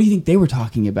together? What do you think they were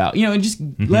talking about? And just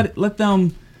let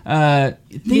them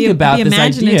think about this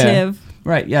idea,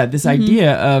 right? Yeah, this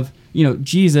idea of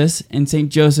Jesus and Saint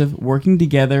Joseph working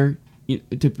together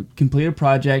to complete a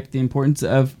project, the importance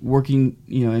of working,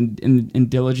 in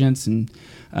diligence, and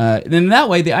then that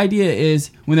way the idea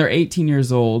is when they're 18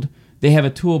 years old. They have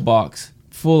a toolbox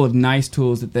full of nice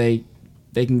tools that they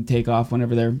they can take off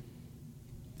whenever they're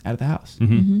out of the house.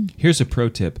 Here's a pro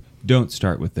tip: don't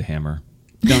start with the hammer.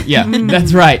 Don't. Yeah,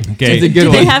 that's right. Okay. That's a good Do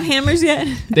one. they have hammers yet?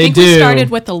 They I think do. we started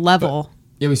with a level.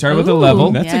 Yeah, we started with a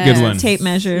level. That's a good one. Tape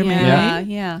measure.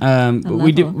 maybe. Yeah. But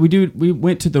we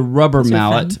went to the rubber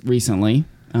mallet recently,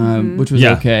 which was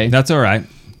okay. That's all right.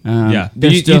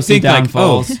 There's you still some think like,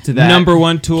 downfalls to that. number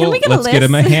one tool, Can we get a let's get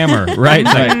him a list? hammer, right?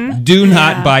 Like, do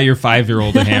not buy your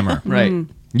 5-year-old a hammer. Right.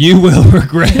 You will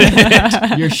regret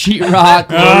it. Your sheetrock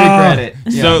will regret it.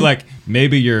 Yeah. So like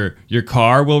maybe your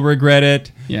car will regret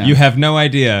it. Yeah. You have no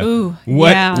idea Ooh,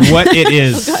 what yeah. what it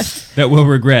is that will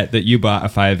regret that you bought a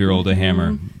 5-year-old a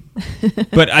hammer.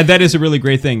 But that is a really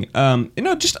great thing.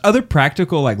 Just other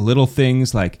practical like little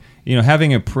things like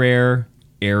having a prayer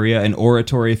area, an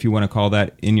oratory, if you want to call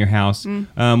that, in your house. One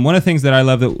of the things that I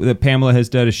love that Pamela has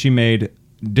done is she made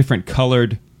different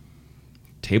colored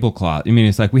tablecloth. I mean,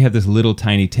 it's like we have this little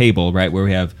tiny table, right, where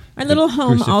we have Our little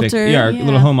home altar. Yeah, our Yeah.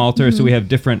 little home altar. So we have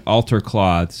different altar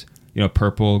cloths.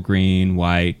 Purple, green,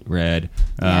 white, red.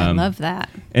 I love that.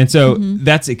 And so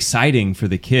that's exciting for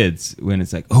the kids when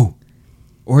it's like, now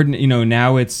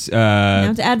it's Now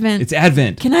it's Advent. It's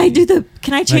Advent. Can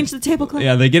I change the tablecloth?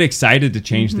 Yeah, they get excited to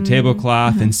change the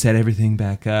tablecloth and set everything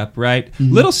back up, right?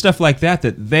 Little stuff like that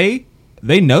they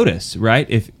notice, right?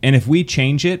 If we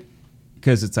change it,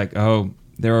 because it's like, oh,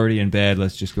 they're already in bed,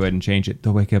 let's just go ahead and change it.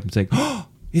 They'll wake up and say, oh,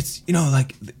 it's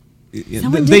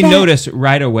they notice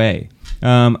right away.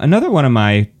 Another one of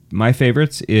my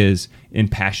favorites is in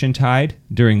Passiontide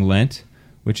during Lent,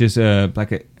 which is I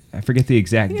forget the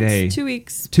exact day. It's 2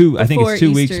 weeks. I think it's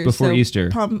 2 weeks before so Easter.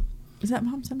 Is that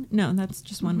Palm Sunday? No, that's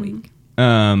just 1 week.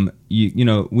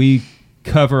 We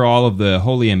cover all of the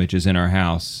holy images in our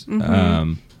house.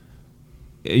 All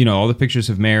the pictures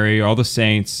of Mary, all the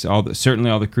saints, certainly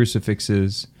all the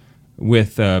crucifixes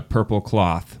with purple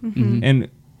cloth. And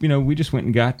we just went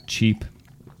and got cheap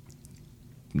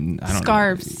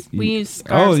Scarves. We use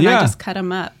scarves and I just cut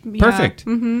them up. Perfect.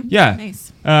 Yeah.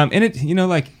 Nice. And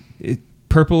it,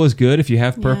 purple is good if you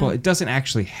have purple. Yeah. It doesn't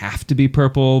actually have to be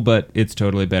purple, but it's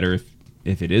totally better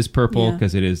if it is purple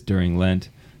because it is during Lent.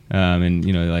 And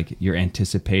like you're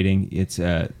anticipating. It's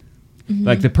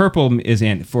like the purple is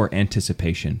for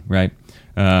anticipation, right?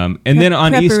 And then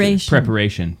on Easter,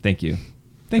 preparation. Thank you.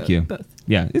 Both.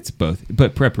 Yeah, it's both,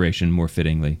 but preparation more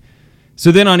fittingly.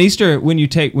 So then on Easter, when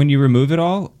you remove it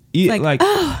all,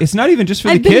 it's not even just for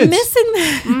the kids. I've been missing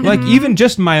that. Like even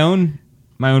just my own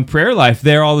prayer life.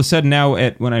 There, all of a sudden now,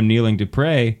 when I'm kneeling to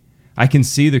pray, I can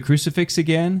see the crucifix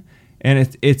again,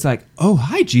 and it's like, oh,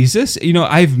 hi Jesus,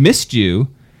 I've missed you.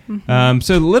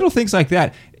 So little things like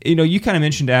that. You kind of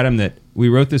mentioned, Adam, that we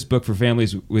wrote this book for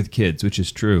families with kids, which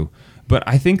is true. But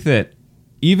I think that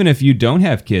even if you don't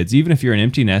have kids, even if you're an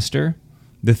empty nester,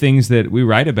 the things that we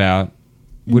write about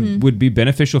would be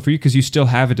beneficial for you because you still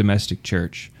have a domestic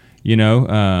church,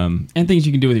 and things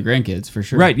you can do with your grandkids for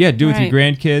sure. Right? Yeah, with your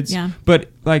grandkids. Yeah.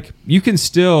 But like you can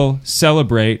still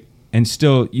celebrate, and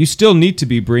you still need to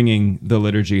be bringing the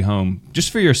liturgy home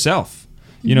just for yourself.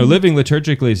 Living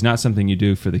liturgically is not something you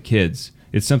do for the kids.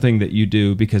 It's something that you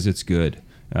do because it's good.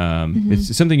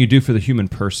 It's something you do for the human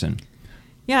person.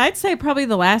 Yeah, I'd say probably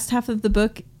the last half of the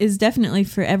book is definitely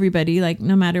for everybody, like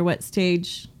no matter what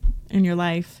stage in your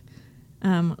life.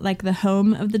 Like the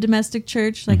home of the domestic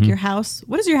church, like your house.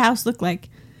 What does your house look like?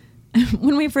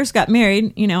 When we first got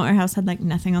married, our house had like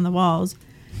nothing on the walls.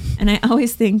 And I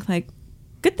always think like,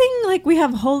 good thing like we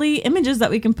have holy images that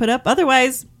we can put up.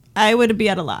 Otherwise, I would be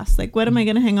at a loss. Like, what am I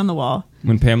going to hang on the wall?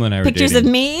 When Pamela and I were Pictures dating,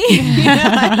 of me?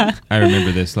 I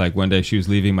remember this. Like one day she was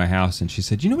leaving my house and she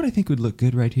said, you know what I think would look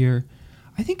good right here?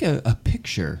 I think a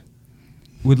picture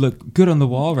would look good on the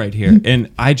wall right here.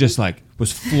 And I just like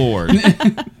was floored.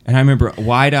 And I remember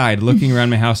wide-eyed looking around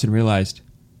my house and realized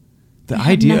the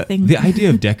idea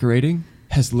of decorating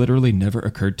has literally never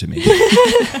occurred to me.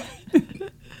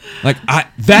 Like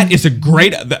that is a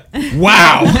great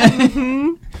wow.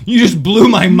 You just blew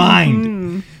my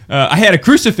mind. I had a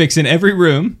crucifix in every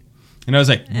room and I was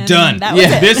like, done.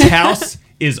 This house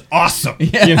is awesome.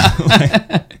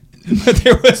 Yeah. But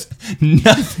there was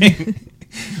nothing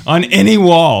on any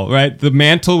wall, right? The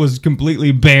mantle was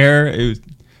completely bare. It was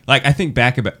like I think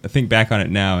back on it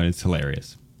now, and it's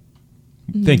hilarious.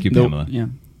 Thank you, Pamela. Yeah.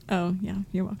 Oh yeah,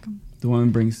 you're welcome. The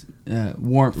woman brings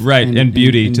warmth, right, and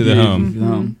beauty to the home. To the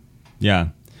home. Yeah,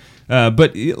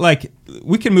 but like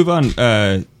we can move on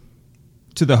to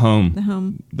the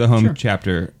home. The home Sure.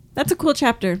 chapter. That's a cool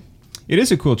chapter. It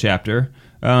is a cool chapter,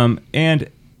 and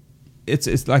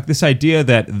it's like this idea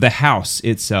that the house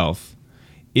itself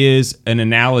is an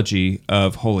analogy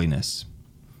of holiness.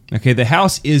 Okay, the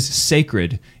house is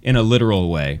sacred in a literal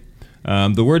way.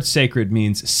 The word sacred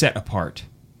means set apart.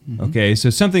 Okay, so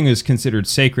something is considered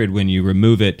sacred when you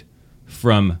remove it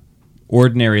from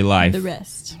ordinary life. The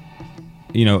rest.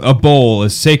 You know, a bowl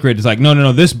is sacred. It's like,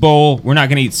 no, this bowl, we're not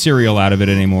going to eat cereal out of it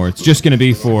anymore. It's just going to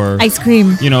be for... ice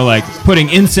cream. You know, like putting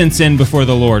incense in before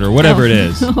the Lord or whatever it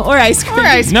is. Or ice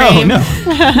cream. No.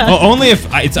 Well, only if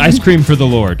it's ice cream for the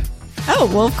Lord.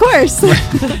 Oh, well, of course.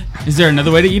 Is there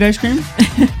another way to eat ice cream?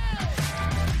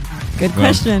 Good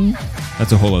question.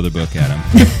 That's a whole other book, Adam.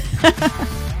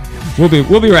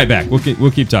 We'll be right back.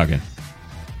 We'll keep talking.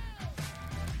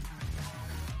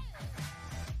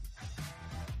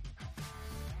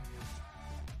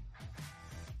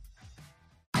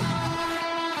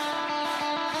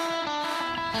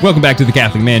 Welcome back to the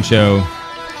Catholic Man Show.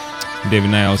 I'm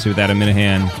David Niles here with Adam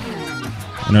Minahan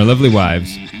and our lovely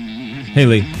wives,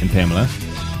 Haylee and Pamela.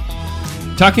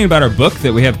 Talking about our book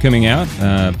that we have coming out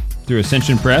through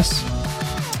Ascension Press.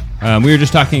 We were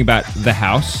just talking about the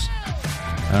house.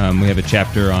 We have a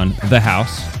chapter on the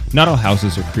house. Not all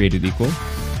houses are created equal.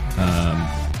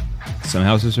 Some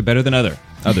houses are better than others.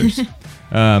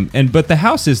 But the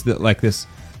house is like this.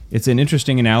 It's an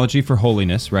interesting analogy for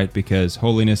holiness, right? Because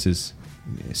holiness is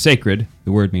sacred.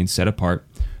 The word means set apart.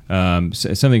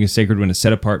 Something is sacred when it's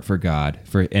set apart for God,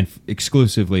 and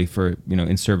exclusively for,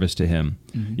 in service to Him.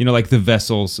 Mm-hmm. Like the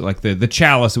vessels, like the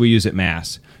chalice we use at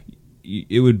Mass.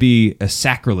 It would be a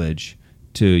sacrilege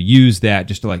to use that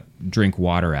just to like drink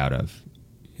water out of,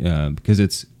 because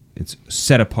it's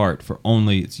set apart for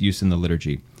only its use in the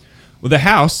liturgy. Well, the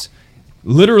house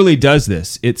literally does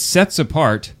this. It sets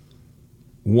apart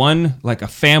one, like a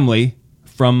family,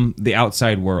 from the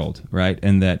outside world, right?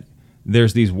 And that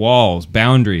there's these walls,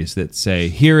 boundaries that say,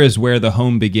 here is where the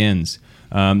home begins.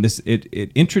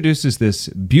 It introduces this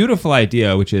beautiful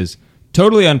idea, which is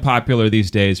totally unpopular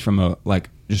these days from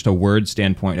just a word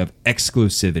standpoint of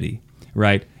exclusivity,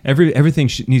 right? Everything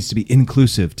needs to be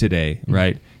inclusive today,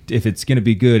 right? If it's going to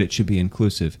be good, it should be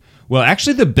inclusive. Well,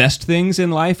 actually, the best things in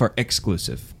life are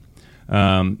exclusive.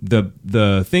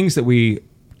 The things that we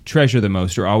treasure the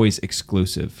most are always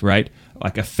exclusive, right?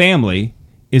 Like a family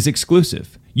is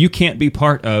exclusive. You can't be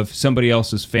part of somebody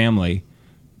else's family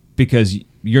because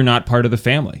you're not part of the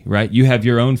family, right? You have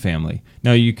your own family.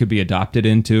 Now you could be adopted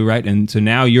into, right? And so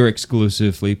now you're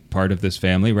exclusively part of this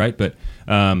family, right? But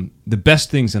the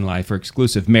best things in life are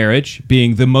exclusive. Marriage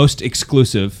being the most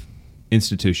exclusive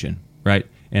institution, right?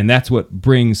 And that's what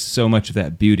brings so much of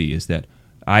that beauty, is that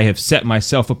I have set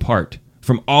myself apart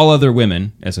from all other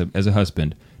women as a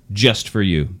husband, just for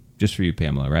you,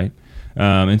 Pamela, right?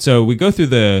 And so we go through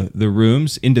the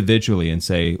rooms individually and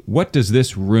say, what does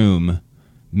this room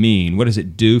mean? What does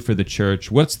it do for the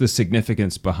church? What's the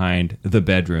significance behind the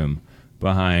bedroom,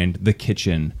 behind the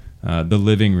kitchen, the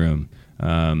living room?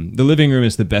 The living room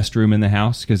is the best room in the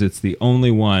house because it's the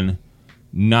only one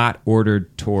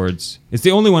ordered towards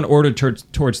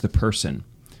the person.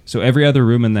 So every other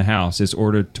room in the house is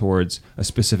ordered towards a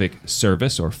specific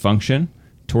service or function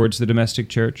towards the domestic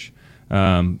church.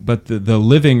 But the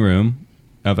living room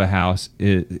of a house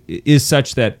is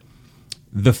such that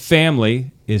the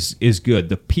family is good.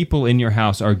 The people in your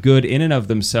house are good in and of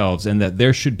themselves, and that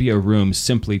there should be a room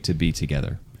simply to be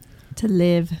together. To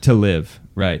live. To live,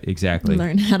 right, exactly.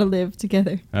 Learn how to live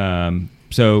together.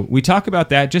 So we talk about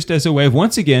that just as a way of,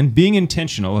 once again, being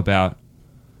intentional about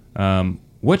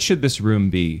what should this room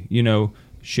be?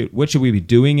 What should we be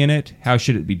doing in it? How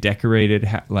should it be decorated?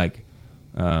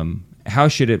 How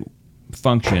should it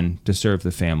function to serve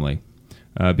the family?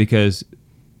 Because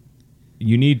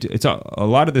you need a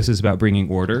lot of this is about bringing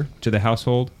order to the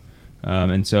household,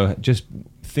 and so just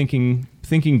thinking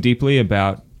deeply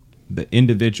about the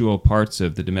individual parts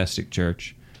of the domestic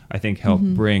church, I think, help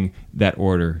bring that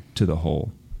order to the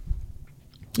whole.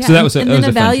 Yeah, so that was then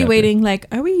evaluating, like,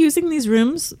 are we using these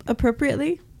rooms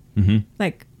appropriately? Mm-hmm.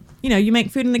 Like, you make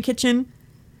food in the kitchen.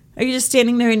 Are you just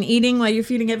standing there and eating while you're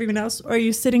feeding everyone else, or are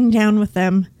you sitting down with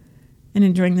them and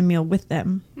enjoying the meal with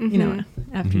them?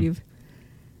 After you've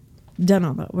done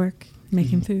all that work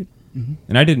making food. Mm-hmm.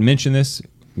 And I didn't mention this.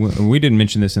 We didn't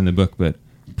mention this in the book, but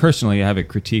personally, I have a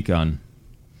critique on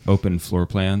open floor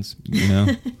plans.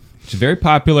 It's very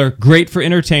popular, great for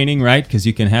entertaining, right? Because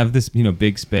you can have this,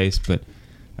 big space, but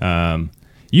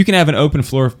you can have an open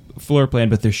floor plan,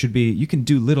 but you can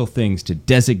do little things to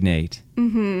designate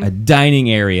a dining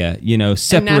area,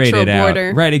 separate it out.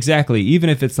 Border. Right, exactly. Even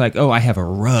if it's like, I have a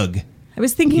rug. I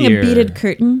was thinking here. A beaded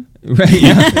curtain. Right,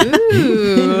 yeah.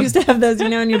 You used to have those,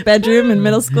 in your bedroom in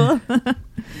middle school.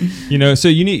 So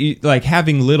you need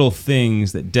having little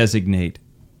things that designate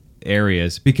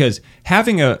areas, because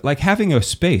having a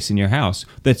space in your house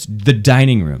that's the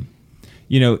dining room,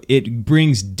 it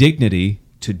brings dignity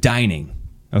to dining.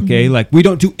 Okay, like we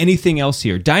don't do anything else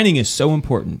here. Dining is so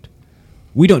important.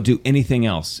 We don't do anything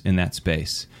else in that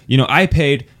space. You know, I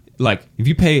paid, like, if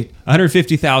you pay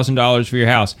 $150,000 for your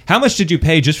house, how much did you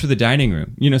pay just for the dining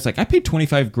room? You know, it's like I paid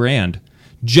 $25,000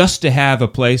 just to have a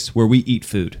place where we eat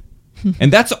food,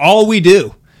 and that's all we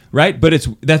do, right? But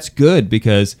that's good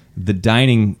because the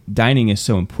dining is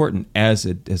so important as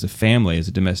a family, as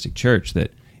a domestic church,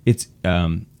 that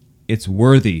it's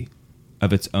worthy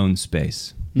of its own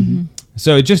space. Mm-hmm.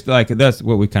 So it just like that's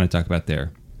what we kind of talked about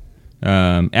there.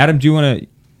 Adam, do you want to?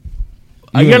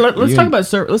 Let's talk about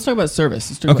service. Let's talk about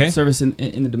service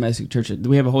in the domestic church.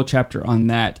 We have a whole chapter on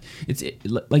that. It's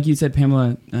like you said,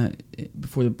 Pamela,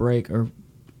 before the break, or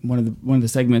one of the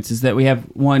segments is that we have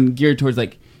one geared towards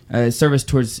like service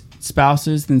towards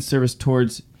spouses, then service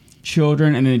towards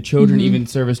children, and then children even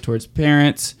service towards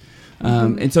parents.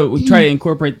 And so we try to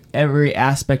incorporate every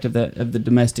aspect of the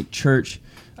domestic church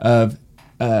of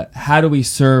how do we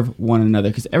serve one another?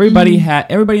 Because everybody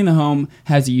in the home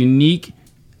has a unique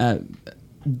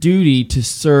duty to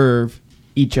serve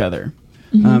each other.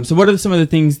 So what are some of the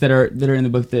things that are in the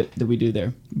book that we do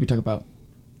there? We talk about.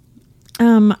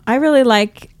 I really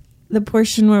like the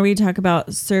portion where we talk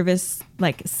about service,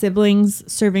 like siblings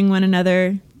serving one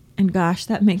another, and gosh,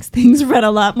 that makes things run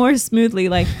a lot more smoothly.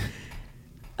 Like,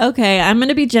 okay, I'm going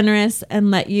to be generous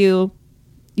and let you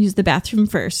use the bathroom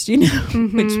first,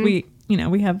 which we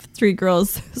have 3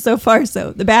 girls so far,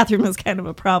 so the bathroom is kind of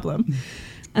a problem.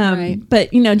 Right.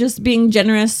 But, just being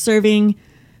generous, serving,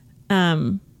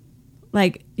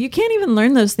 like you can't even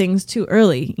learn those things too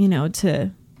early,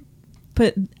 to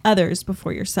put others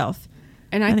before yourself.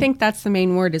 And I think that's the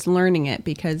main word, is learning it,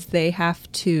 because they have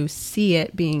to see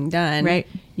it being done. Right.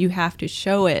 You have to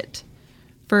show it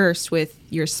first with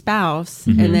your spouse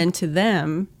and then to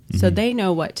them so they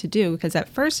know what to do. Because at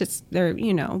first they're,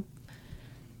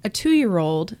 a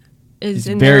 2-year-old is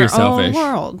in their own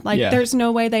world. Like there's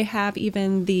no way they have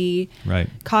even the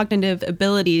cognitive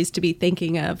abilities to be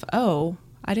thinking of,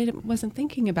 wasn't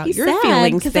thinking about your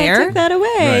feelings there. I took that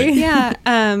away. Right.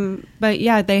 Yeah. But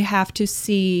yeah, they have to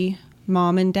see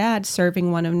mom and dad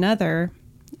serving one another,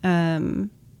 and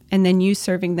then you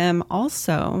serving them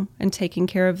also and taking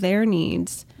care of their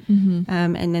needs. And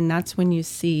then that's when you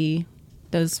see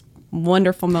those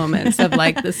wonderful moments of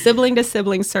like the sibling to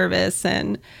sibling service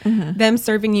and them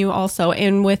serving you also,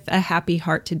 and with a happy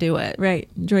heart to do it. Right.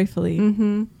 Joyfully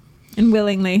and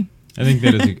willingly. I think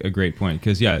that is a great point,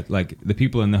 because like the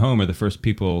people in the home are the first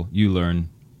people you learn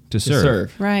to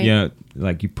serve. Right.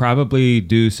 Like you probably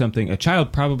do something. A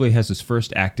child probably has his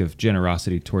first act of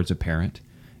generosity towards a parent.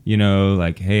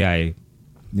 Like, hey,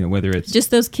 whether it's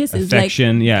just those kisses,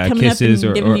 affection, like kisses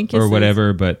or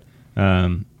whatever. But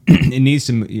it needs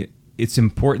to. It's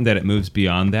important that it moves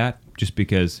beyond that, just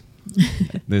because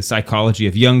the psychology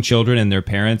of young children and their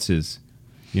parents is,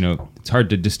 it's hard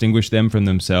to distinguish them from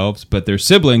themselves. But their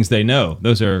siblings, they know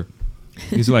these are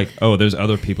like, there's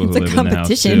other people who live in the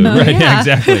house too. Right? Yeah,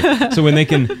 exactly. So when they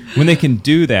can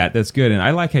do that, that's good. And I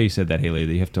like how you said that, Haylee,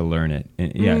 that you have to learn it.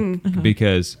 And,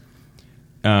 because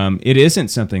it isn't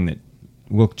something that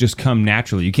will just come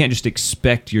naturally. You can't just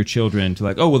expect your children to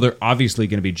they're obviously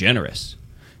going to be generous.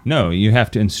 No, you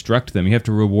have to instruct them. You have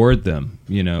to reward them,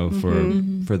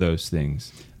 for those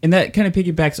things. And that kind of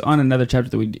piggybacks on another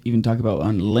chapter that we even talk about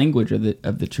on language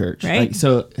of the church. Right. Like,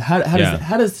 so how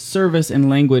does service and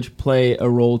language play a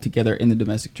role together in the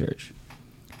domestic church?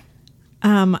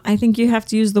 I think you have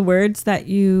to use the words that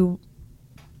you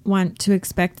want to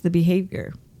expect the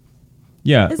behavior.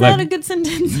 Yeah. Is that a good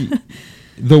sentence?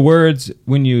 The words,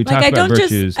 when you talk about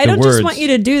virtues, I don't just want you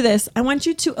to do this. I want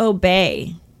you to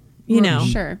obey.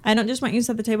 Sure. I don't just want you to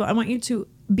set the table. I want you to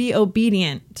be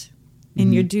obedient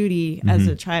in your duty as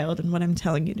a child and what I'm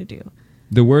telling you to do.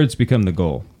 The words become the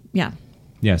goal. Yeah.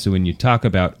 Yeah. So when you talk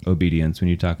about obedience, when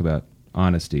you talk about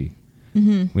honesty,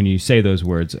 when you say those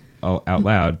words out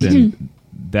loud, then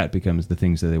that becomes the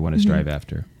things that they want to strive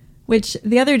after. Which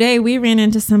the other day we ran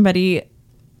into somebody.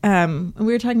 We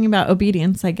were talking about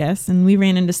obedience, I guess, and we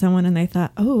ran into someone and they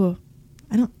thought,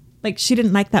 she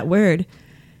didn't like that word.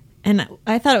 And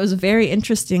I thought it was very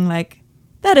interesting. Like,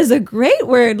 that is a great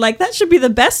word. Like, that should be the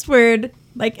best word,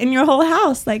 like, in your whole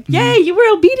house. Like, yay, you were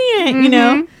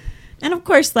obedient, And of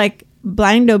course, like,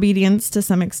 blind obedience to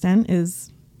some extent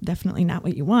is definitely not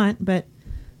what you want. But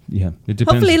yeah, it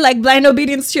depends. Hopefully, like, blind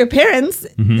obedience to your parents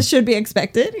should be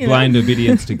expected. Blind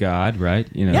obedience to God, right?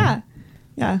 Yeah.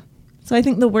 Yeah. So I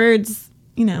think the words,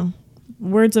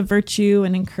 words of virtue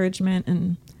and encouragement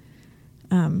and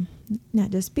not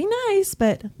just be nice,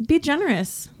 but be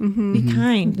generous, be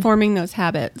kind. Forming those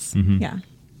habits. Yeah.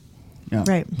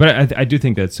 Right. But I do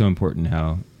think that's so important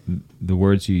how the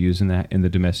words you use in the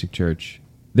domestic church,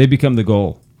 they become the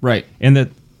goal. Right. And that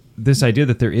this idea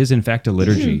that there is in fact a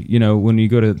liturgy. You know, when you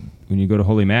go to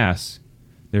Holy Mass,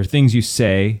 there are things you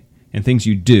say and things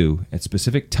you do at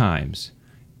specific times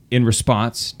in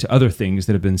response to other things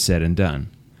that have been said and done.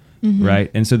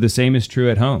 Right? And so the same is true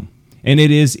at home. And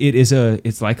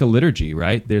it's like a liturgy,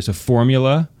 right? There's a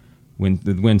formula.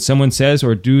 When someone says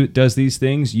or does these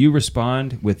things, you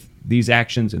respond with these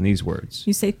actions and these words.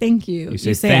 You say thank you. You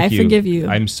say thank I forgive you.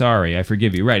 I'm sorry. I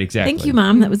forgive you. Right, exactly. Thank you,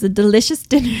 Mom. That was a delicious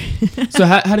dinner. So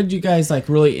how did you guys like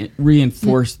really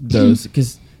reinforce those?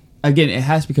 Because again, it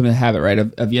has to become a habit, right?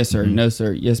 Of yes sir, no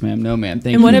sir, yes ma'am, no ma'am.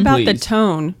 Thank you. And what about please. the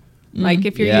tone? Like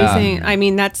if you're using, I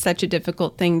mean, that's such a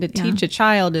difficult thing to teach a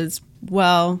child is,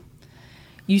 well,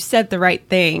 you said the right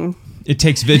thing. It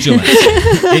takes vigilance.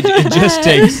 it just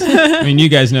takes, I mean, you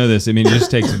guys know this. I mean, it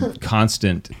just takes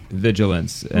constant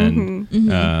vigilance. And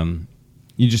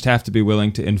you just have to be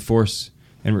willing to enforce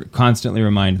and constantly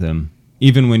remind them,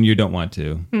 even when you don't want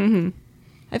to.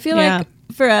 I feel like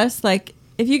for us, like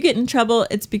if you get in trouble,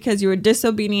 it's because you were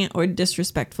disobedient or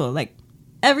disrespectful. Like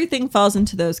everything falls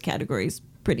into those categories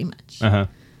pretty much.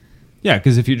 Yeah,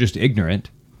 because if you're just ignorant,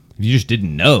 if you just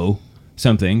didn't know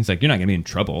something, it's like you're not going to be in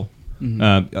trouble.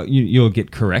 You'll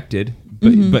get corrected,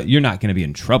 but you're not going to be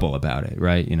in trouble about it,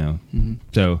 right? You know.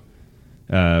 So,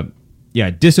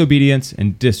 disobedience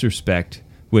and disrespect,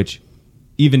 which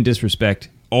even disrespect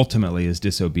ultimately is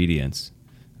disobedience,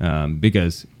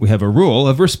 because we have a rule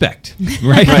of respect,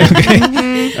 right?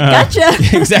 Okay. Gotcha.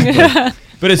 Exactly.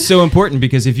 But it's so important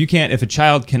because if a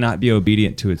child cannot be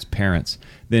obedient to its parents,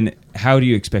 then how do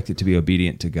you expect it to be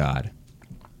obedient to God?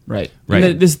 Right.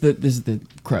 Right. This is the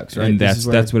crux, right? And that's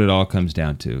what it all comes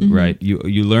down to, right?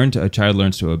 A child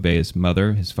learns to obey his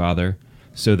mother, his father,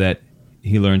 so that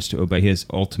he learns to obey his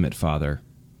ultimate father,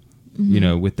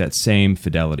 with that same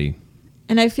fidelity.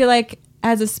 And I feel like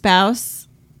as a spouse,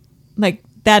 like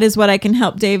that is what I can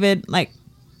help David. Like,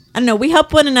 I don't know, we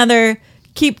help one another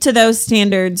keep to those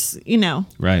standards,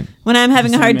 Right. When I'm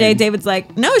having a hard day, David's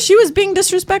like, no, she was being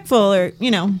disrespectful, or,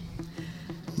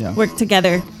 work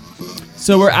together.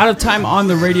 So we're out of time on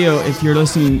the radio. If you're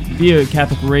listening via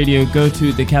Catholic radio, go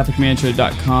to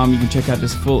thecatholicmanshow.com. You can check out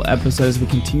this full episode as we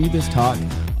continue this talk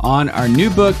on our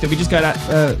new book that we just got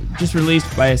just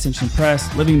released by Ascension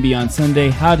Press, Living Beyond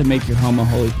Sunday, How to Make Your Home a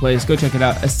Holy Place. Go check it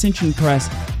out,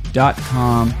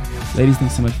 ascensionpress.com. Ladies,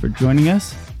 thanks so much for joining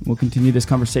us. We'll continue this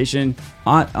conversation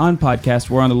on podcast.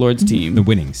 We're on the Lord's team. The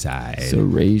winning side. So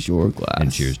raise your glass.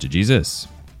 And cheers to Jesus.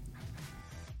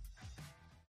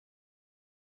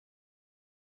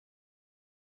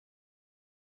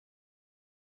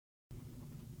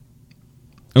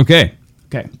 Okay.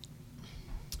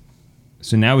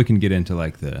 So now we can get into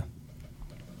like the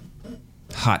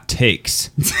hot takes.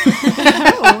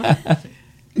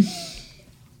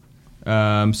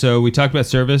 So we talked about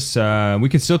service. We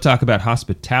could still talk about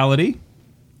hospitality.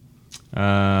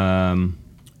 Let's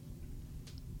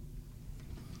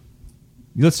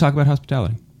talk about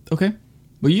hospitality. Okay.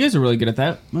 Well, you guys are really good at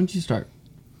that. Why don't you start?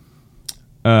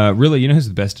 Really, who's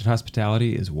the best at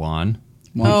hospitality is Juan.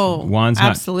 Juan's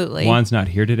absolutely. Juan's not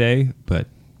here today, but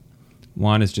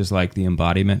Juan is just like the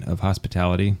embodiment of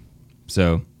hospitality.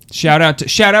 So shout out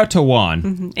to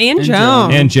Juan and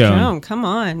Joan. And Joan. Joan, come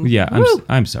on. Yeah,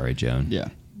 I'm sorry, Joan. Yeah.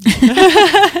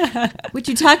 What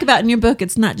you talk about in your book,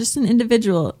 it's not just an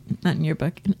individual, not in your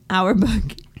book, in our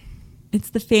book. It's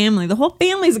the family. The whole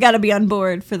family's got to be on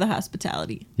board for the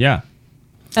hospitality. Yeah.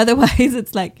 Otherwise,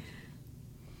 it's like,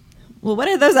 well, what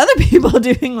are those other people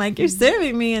doing? Like, you're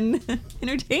serving me and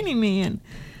entertaining me. And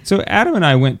so Adam and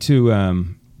I went to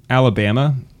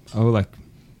Alabama, like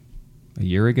a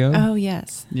year ago. Oh,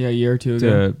 yes. Yeah, a year or two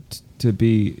ago.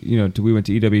 We went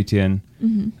to EWTN.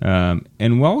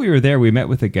 And while we were there, we met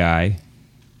with a guy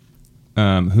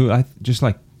who I just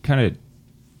like kind of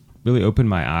really opened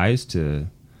my eyes to.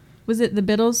 Was it the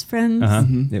Biddles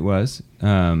friends? It was.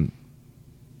 Ramon,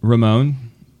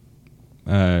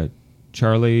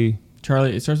 Charlie,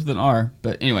 it starts with an R,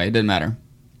 but anyway, it doesn't matter.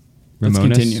 Ramonis, Let's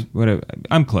continue. Whatever.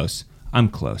 I'm close.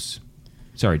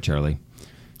 Sorry, Charlie.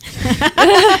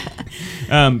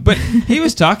 But he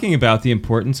was talking about the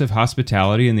importance of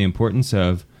hospitality and the importance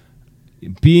of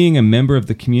being a member of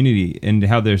the community, and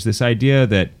how there's this idea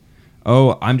that,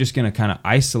 I'm just going to kind of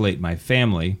isolate my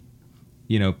family,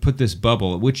 put this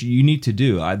bubble, which you need to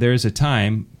do. There's a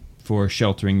time for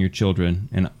sheltering your children,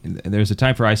 and there's a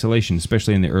time for isolation,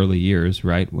 especially in the early years,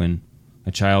 right, when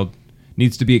a child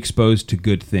needs to be exposed to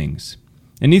good things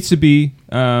and needs to be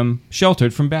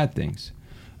sheltered from bad things.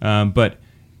 But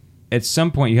at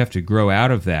some point, you have to grow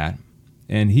out of that.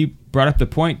 And he brought up the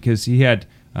point because he had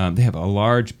They have a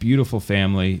large, beautiful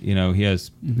family. You know, he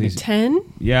has these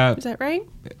 10. Yeah, is that right?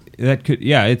 That could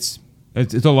it's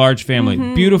a large family.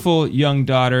 Beautiful young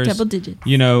daughters, double digits.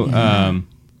 You know,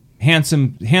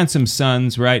 handsome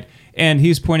sons, right? And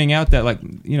he's pointing out that, like,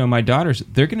 you know, my daughters,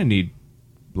 they're going to need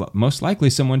most likely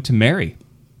someone to marry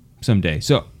someday.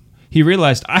 So he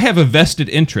realized, I have a vested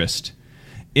interest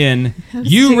in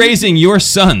you raising your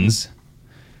sons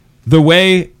the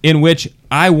way in which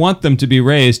I want them to be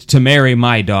raised to marry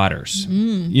my daughters.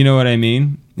 You know what I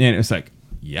mean? And it's like,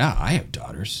 yeah, I have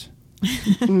daughters.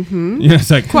 You know, it's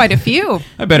like quite a few.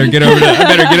 I better get over to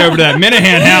that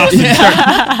Minahan house and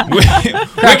start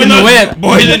cracking the whip,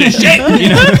 boys into shape. You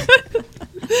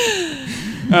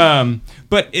know.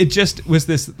 But it just was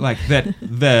this, like, that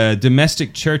the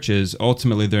domestic churches,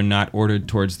 ultimately, they're not ordered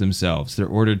towards themselves. They're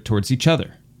ordered towards each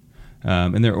other.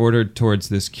 And they're ordered towards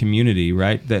this community,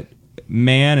 right? That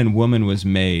man and woman was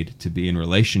made to be in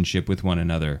relationship with one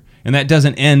another. And that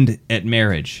doesn't end at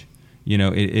marriage. You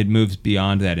know, it moves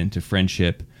beyond that into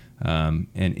friendship and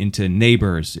into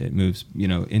neighbors. It moves, you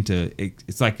know,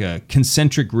 it's like a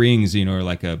concentric rings, you know, or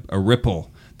like a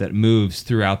ripple that moves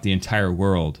throughout the entire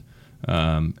world.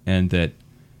 And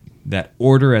that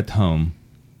order at home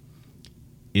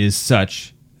is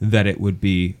such that it would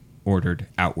be ordered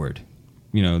outward,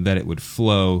 you know, that it would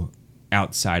flow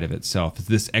outside of itself.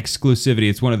 This exclusivity,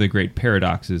 it's one of the great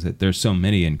paradoxes that there's so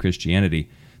many in Christianity.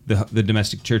 The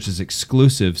domestic church is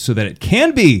exclusive so that it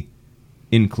can be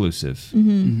inclusive,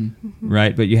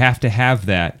 right? But you have to have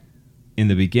that in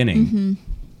the beginning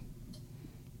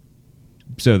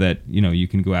so that, you know, you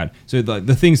can go out. So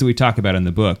the things that we talk about in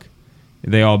the book,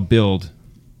 they all build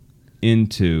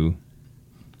into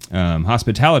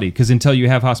hospitality, because until you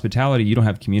have hospitality, you don't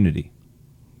have community.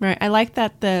 Right. I like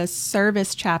that the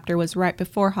service chapter was right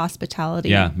before hospitality.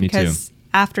 Yeah, me too. Because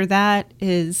after that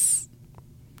is,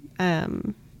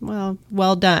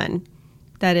 well done.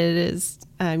 That it is,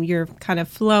 you're kind of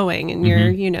flowing and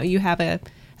you're, you know, you have a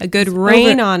good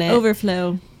rein on it.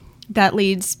 Overflow. That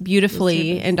leads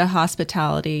beautifully into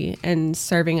hospitality and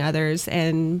serving others.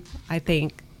 And I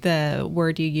think the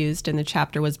word you used in the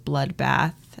chapter was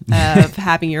bloodbath, of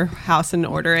having your house in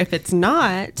order. If it's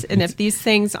not, and if these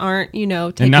things aren't, you know,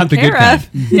 taken and not the care good kind.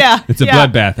 of, yeah, it's a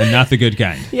bloodbath and not the good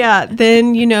kind. Yeah,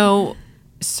 then, you know,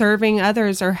 serving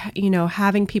others or, you know,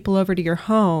 having people over to your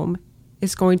home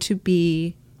is going to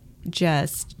be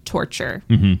just torture.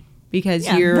 Because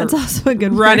you're that's also a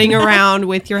good running around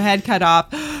with your head cut off.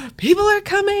 People are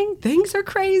coming. Things are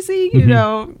crazy. You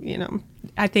know.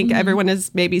 I think everyone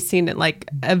has maybe seen it, like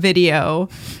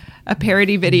a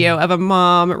parody video of a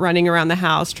mom running around the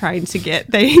house trying to get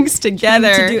things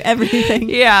together. To do everything.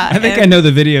 Yeah. I think I know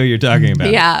the video you're talking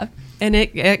about. Yeah. And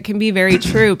it can be very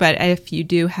true, but if you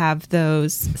do have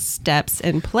those steps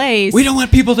in place. We don't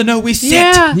want people to know we sit.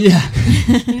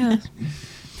 Yeah.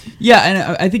 Yeah,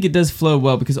 and I think it does flow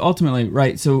well, because ultimately,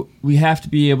 right, so we have to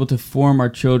be able to form our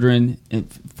children and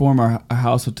form our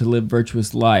household to live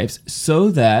virtuous lives so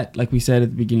that, like we said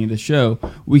at the beginning of the show,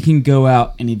 we can go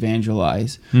out and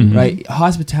evangelize, right?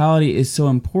 Hospitality is so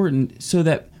important so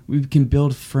that we can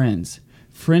build friends.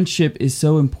 Friendship is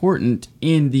so important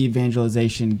in the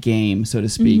evangelization game, so to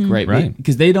speak, right?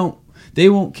 Because they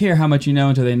won't care how much you know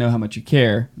until they know how much you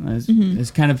care. It's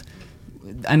kind of...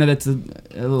 I know that's a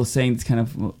little saying that's kind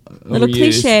of little overused.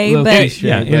 cliche, but cliche,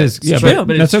 yeah, it is. Yeah, true,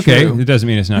 but it's that's okay. true. It doesn't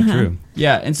mean it's not true.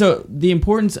 Yeah, and so the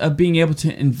importance of being able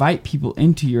to invite people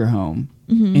into your home,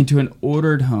 into an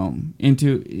ordered home,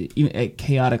 into a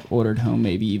chaotic ordered home,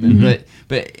 maybe even,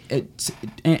 but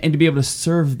and to be able to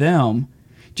serve them,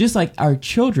 just like our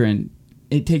children.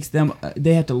 It takes them.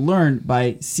 They have to learn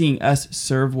by seeing us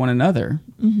serve one another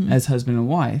as husband and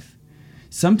wife.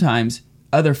 Sometimes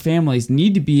other families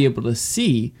need to be able to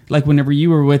see, like whenever you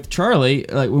were with Charlie,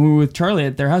 like when we were with Charlie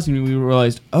at their house, and we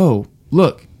realized, oh,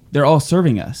 look, they're all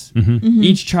serving us.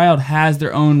 Each child has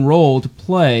their own role to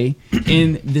play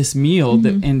in this meal,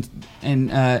 and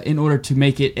in order to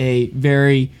make it a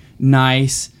very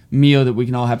nice meal that we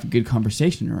can all have a good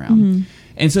conversation around.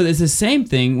 And so it's the same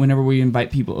thing whenever we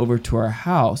invite people over to our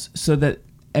house, so that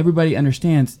everybody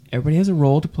understands everybody has a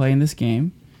role to play in this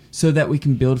game, so that we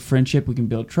can build friendship, we can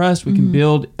build trust, we can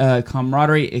build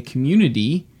camaraderie, a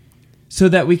community, so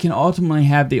that we can ultimately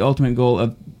have the ultimate goal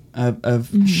of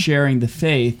sharing the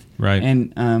faith,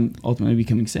 and ultimately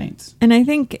becoming saints. And I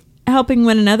think helping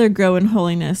one another grow in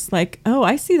holiness, like, oh,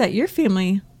 I see that your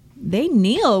family, they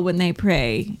kneel when they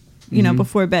pray, you know,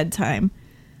 before bedtime.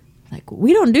 Like,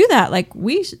 we don't do that. Like,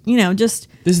 we, just...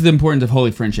 This is the importance of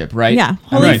holy friendship, right? Yeah,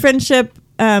 holy friendship,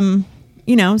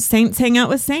 saints hang out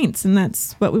with saints, and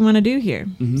that's what we want to do here.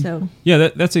 So Yeah,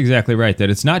 that's exactly right. That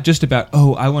it's not just about,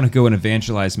 I want to go and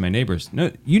evangelize my neighbors.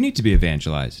 No, you need to be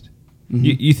evangelized.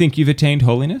 You think you've attained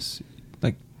holiness?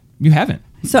 Like, you haven't.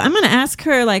 So I'm going to ask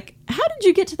her, like, how did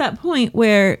you get to that point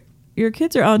where your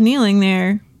kids are all kneeling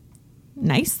there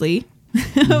nicely,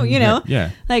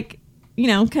 Yeah. like,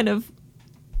 kind of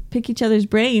pick each other's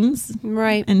brains,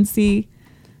 Right. and see,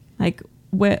 like,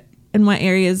 what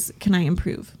areas can I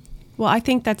improve? Well, I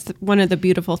think that's one of the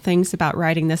beautiful things about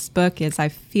writing this book is I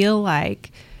feel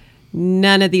like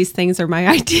none of these things are my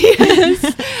ideas.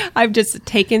 I've just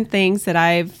taken things that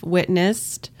I've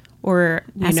witnessed or,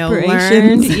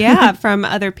 learned from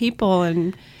other people.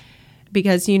 And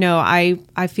because,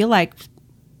 I feel like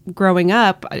growing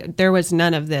up, there was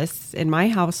none of this in my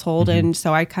household. And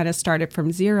so I kind of started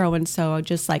from zero. And so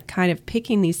just like kind of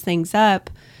picking these things up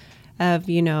of,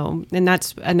 and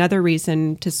that's another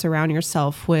reason to surround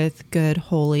yourself with good,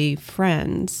 holy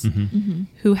friends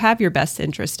who have your best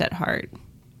interest at heart.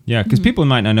 Yeah, because people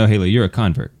might not know, Haylee, you're a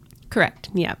convert. Correct.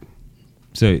 Yeah.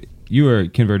 So you were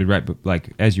converted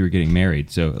as you were getting married.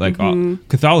 So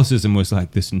Catholicism was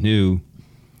like this new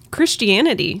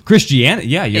Christianity.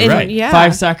 Yeah, you're right. Yeah.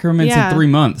 5 sacraments in 3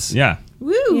 months. Yeah.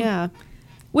 Woo! Yeah.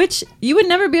 Which you would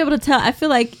never be able to tell. I feel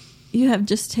like you have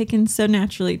just taken so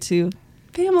naturally to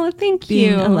Pamela, thank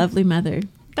being you. a lovely mother.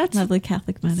 That's lovely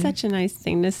Catholic mother. Such a nice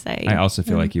thing to say. I also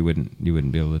feel like you wouldn't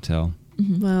be able to tell.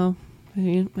 Well, I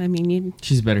mean,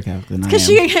 She's a better Catholic than I am. Because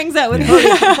she hangs out with holy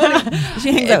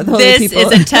people. This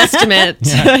is a testament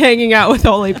to hanging out with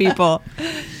holy people.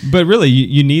 But really,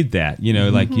 you need that.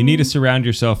 Like you need to surround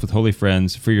yourself with holy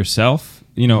friends for yourself.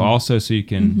 Also so you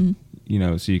can,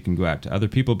 so you can go out to other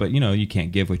people. But you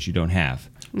can't give what you don't have.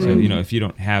 So if you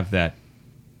don't have that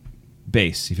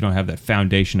base, if you don't have that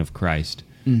foundation of Christ,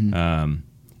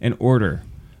 and order,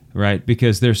 right?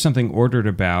 Because there's something ordered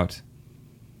about.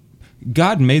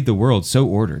 God made the world so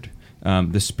ordered.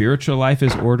 The spiritual life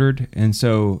is ordered, and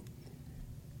so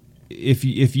if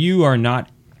you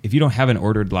don't have an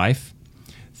ordered life,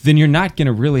 then you're not going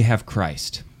to really have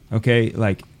Christ. Okay,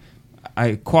 like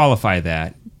I qualify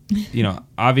that.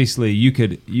 Obviously you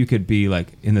could be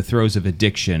like in the throes of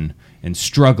addiction and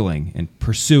struggling and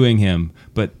pursuing Him,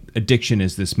 but addiction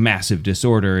is this massive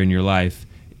disorder in your life.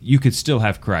 You could still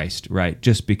have Christ, right?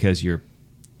 Just because you're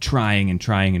trying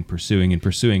and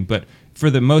pursuing. But for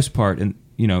the most part,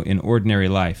 in ordinary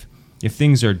life, if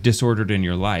things are disordered in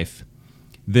your life,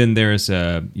 then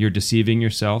you're deceiving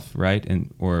yourself, right?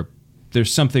 Or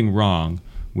there's something wrong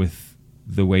with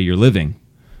the way you're living.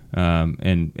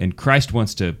 And Christ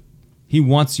wants you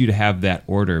to have that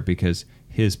order because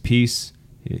His peace,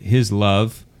 His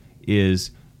love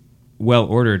is well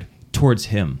ordered towards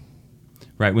Him,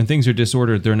 right? When things are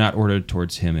disordered, they're not ordered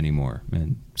towards Him anymore.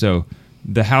 And so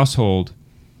the household,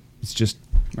 it's just,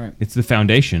 it's the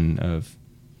foundation of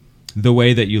the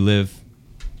way that you live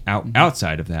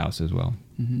outside of the house as well.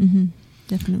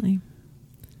 Definitely.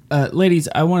 Ladies,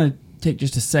 I want to take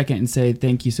just a second and say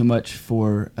thank you so much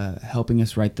for helping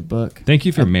us write the book. Thank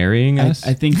you for marrying us.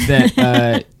 I think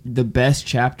that the best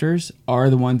chapters are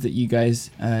the ones that you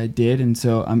guys did, and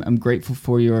so I'm grateful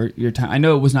for your time. I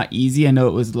know it was not easy. I know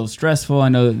it was a little stressful. I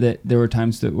know that there were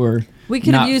times that were we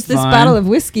could have used fun. this bottle of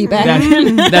whiskey back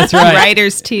then. That's right.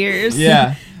 Writer's tears.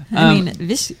 Yeah.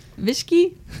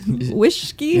 Whiskey?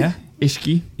 Yeah.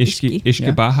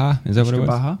 Ishki Baha. Is that what it was?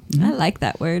 I like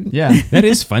that word. Yeah. That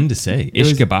is fun to say.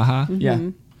 Ishki Baha.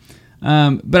 Yeah.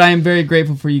 But I am very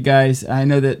grateful for you guys. I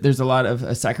know that there's a lot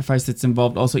of sacrifice that's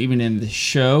involved also even in the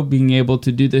show, being able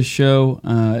to do this show,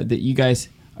 that you guys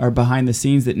are behind the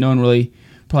scenes that no one really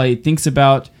probably thinks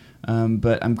about.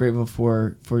 But I'm grateful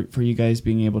for you guys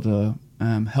being able to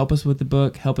help us with the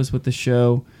book, help us with the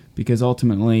show, because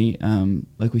ultimately,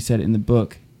 like we said in the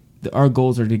book, our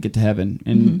goals are to get to heaven,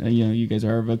 and you guys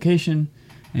are our vocation,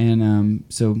 and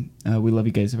so we love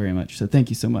you guys very much. So thank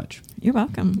you so much. You're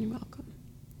welcome. You're welcome.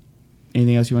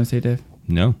 Anything else you want to say, Dave?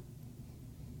 No.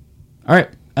 All right.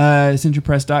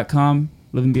 CentralPress.com.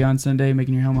 Living Beyond Sunday,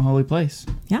 making your home a holy place.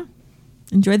 Yeah.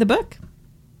 Enjoy the book.